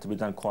something had to be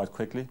done quite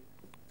quickly,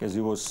 because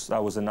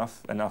that was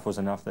enough. Enough was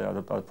enough there at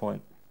that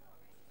point.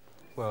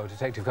 Well,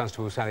 Detective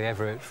Constable Sally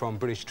Everett from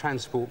British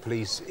Transport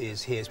Police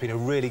is here. It's been a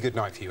really good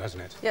night for you,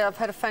 hasn't it? Yeah, I've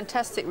had a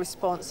fantastic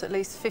response. At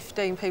least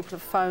 15 people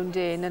have phoned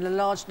in, and a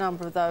large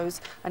number of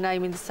those are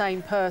naming the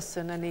same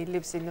person, and he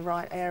lives in the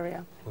right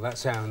area. Well, that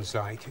sounds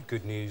like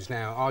good news.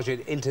 Now,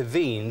 Arjit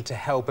intervened to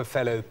help a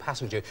fellow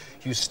passenger.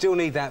 You still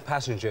need that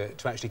passenger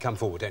to actually come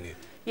forward, don't you?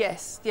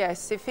 Yes,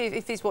 yes. If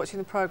he's watching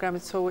the programme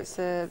at all, it's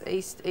an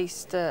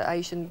East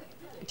Asian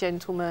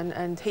gentleman,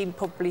 and he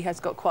probably has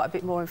got quite a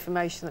bit more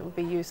information that would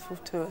be useful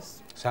to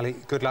us. Sally,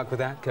 good luck with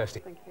that. Kirsty.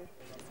 Thank you.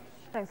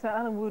 Thanks. Now,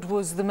 Alan Wood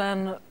was the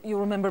man, you'll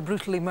remember,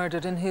 brutally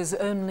murdered in his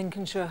own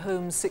Lincolnshire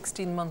home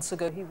 16 months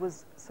ago. He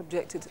was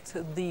subjected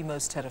to the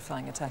most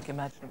terrifying attack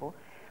imaginable.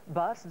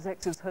 But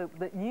detectives hope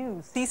that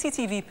new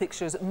CCTV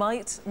pictures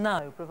might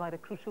now provide a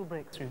crucial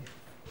breakthrough.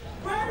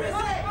 Where is it?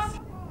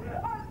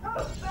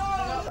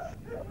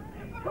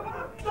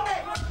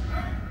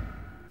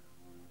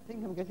 I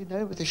think I'm getting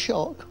over the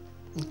shock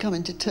and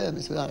coming to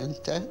terms with Alan's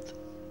death,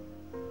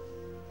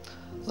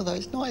 although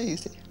it's not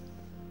easy.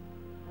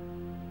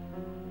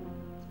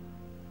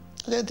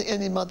 I don't think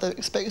any mother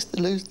expects to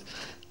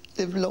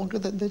live longer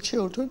than their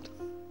children.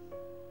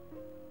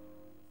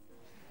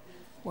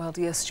 Well,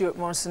 DS Stuart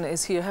Morrison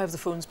is here. How have the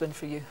phones been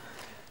for you?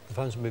 The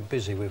phones have been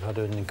busy. We've had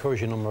an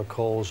encouraging number of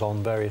calls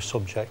on various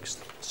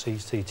subjects,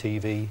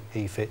 CCTV,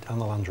 EFIT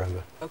and the Land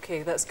Rover.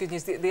 OK, that's good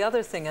news. The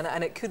other thing,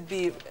 and it could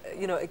be,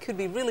 you know, it could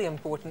be really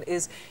important,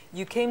 is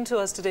you came to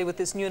us today with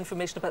this new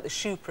information about the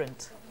shoe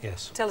print.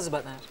 Yes. Tell us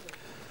about that.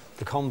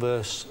 The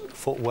Converse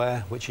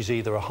footwear, which is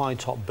either a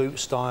high-top boot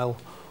style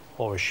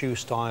or a shoe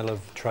style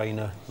of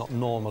trainer, not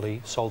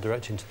normally sold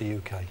direct into the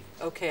UK.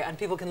 OK, and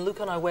people can look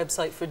on our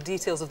website for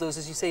details of those,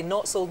 as you say,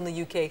 not sold in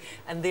the UK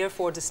and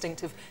therefore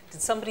distinctive.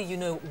 Did somebody you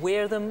know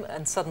wear them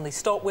and suddenly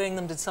stop wearing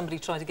them? Did somebody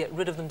try to get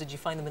rid of them? Did you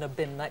find them in a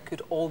bin? That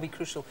could all be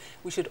crucial.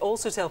 We should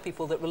also tell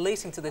people that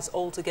relating to this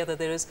altogether,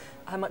 there is,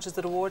 how much is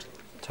the reward?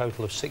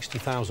 Total of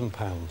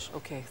 £60,000.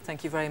 OK,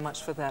 thank you very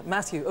much for that.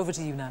 Matthew, over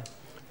to you now.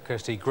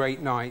 Kirsty,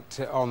 great night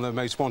on the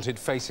Most Wanted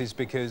Faces,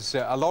 because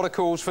a lot of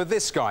calls for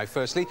this guy.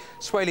 Firstly,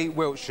 Swaley,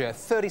 Wiltshire,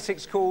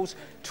 36 calls,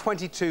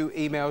 22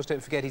 emails.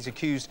 Don't forget he's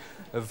accused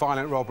of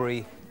violent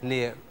robbery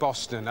near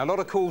Boston. A lot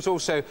of calls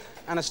also,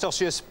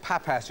 Anastasios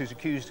Papas, who's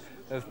accused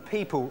of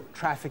people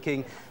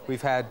trafficking.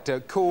 We've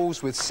had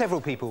calls with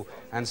several people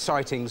and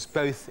sightings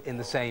both in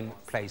the same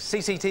place.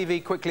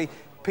 CCTV, quickly,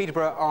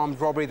 Peterborough armed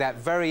robbery, that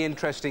very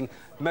interesting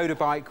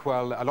motorbike.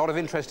 Well, a lot of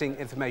interesting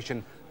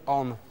information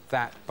on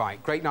that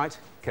bike. Great night,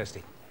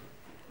 Kirsty.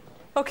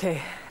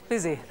 OK,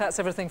 busy. That's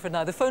everything for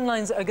now. The phone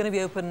lines are going to be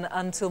open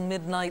until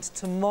midnight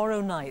tomorrow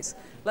night.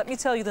 Let me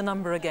tell you the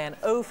number again,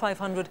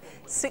 0500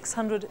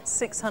 600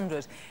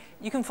 600.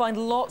 You can find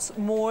lots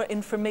more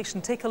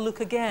information. Take a look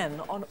again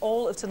on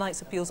all of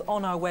tonight's appeals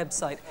on our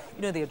website.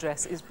 You know the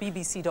address is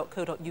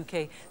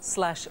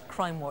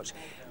bbc.co.uk/crimewatch.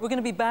 We're going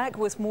to be back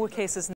with more cases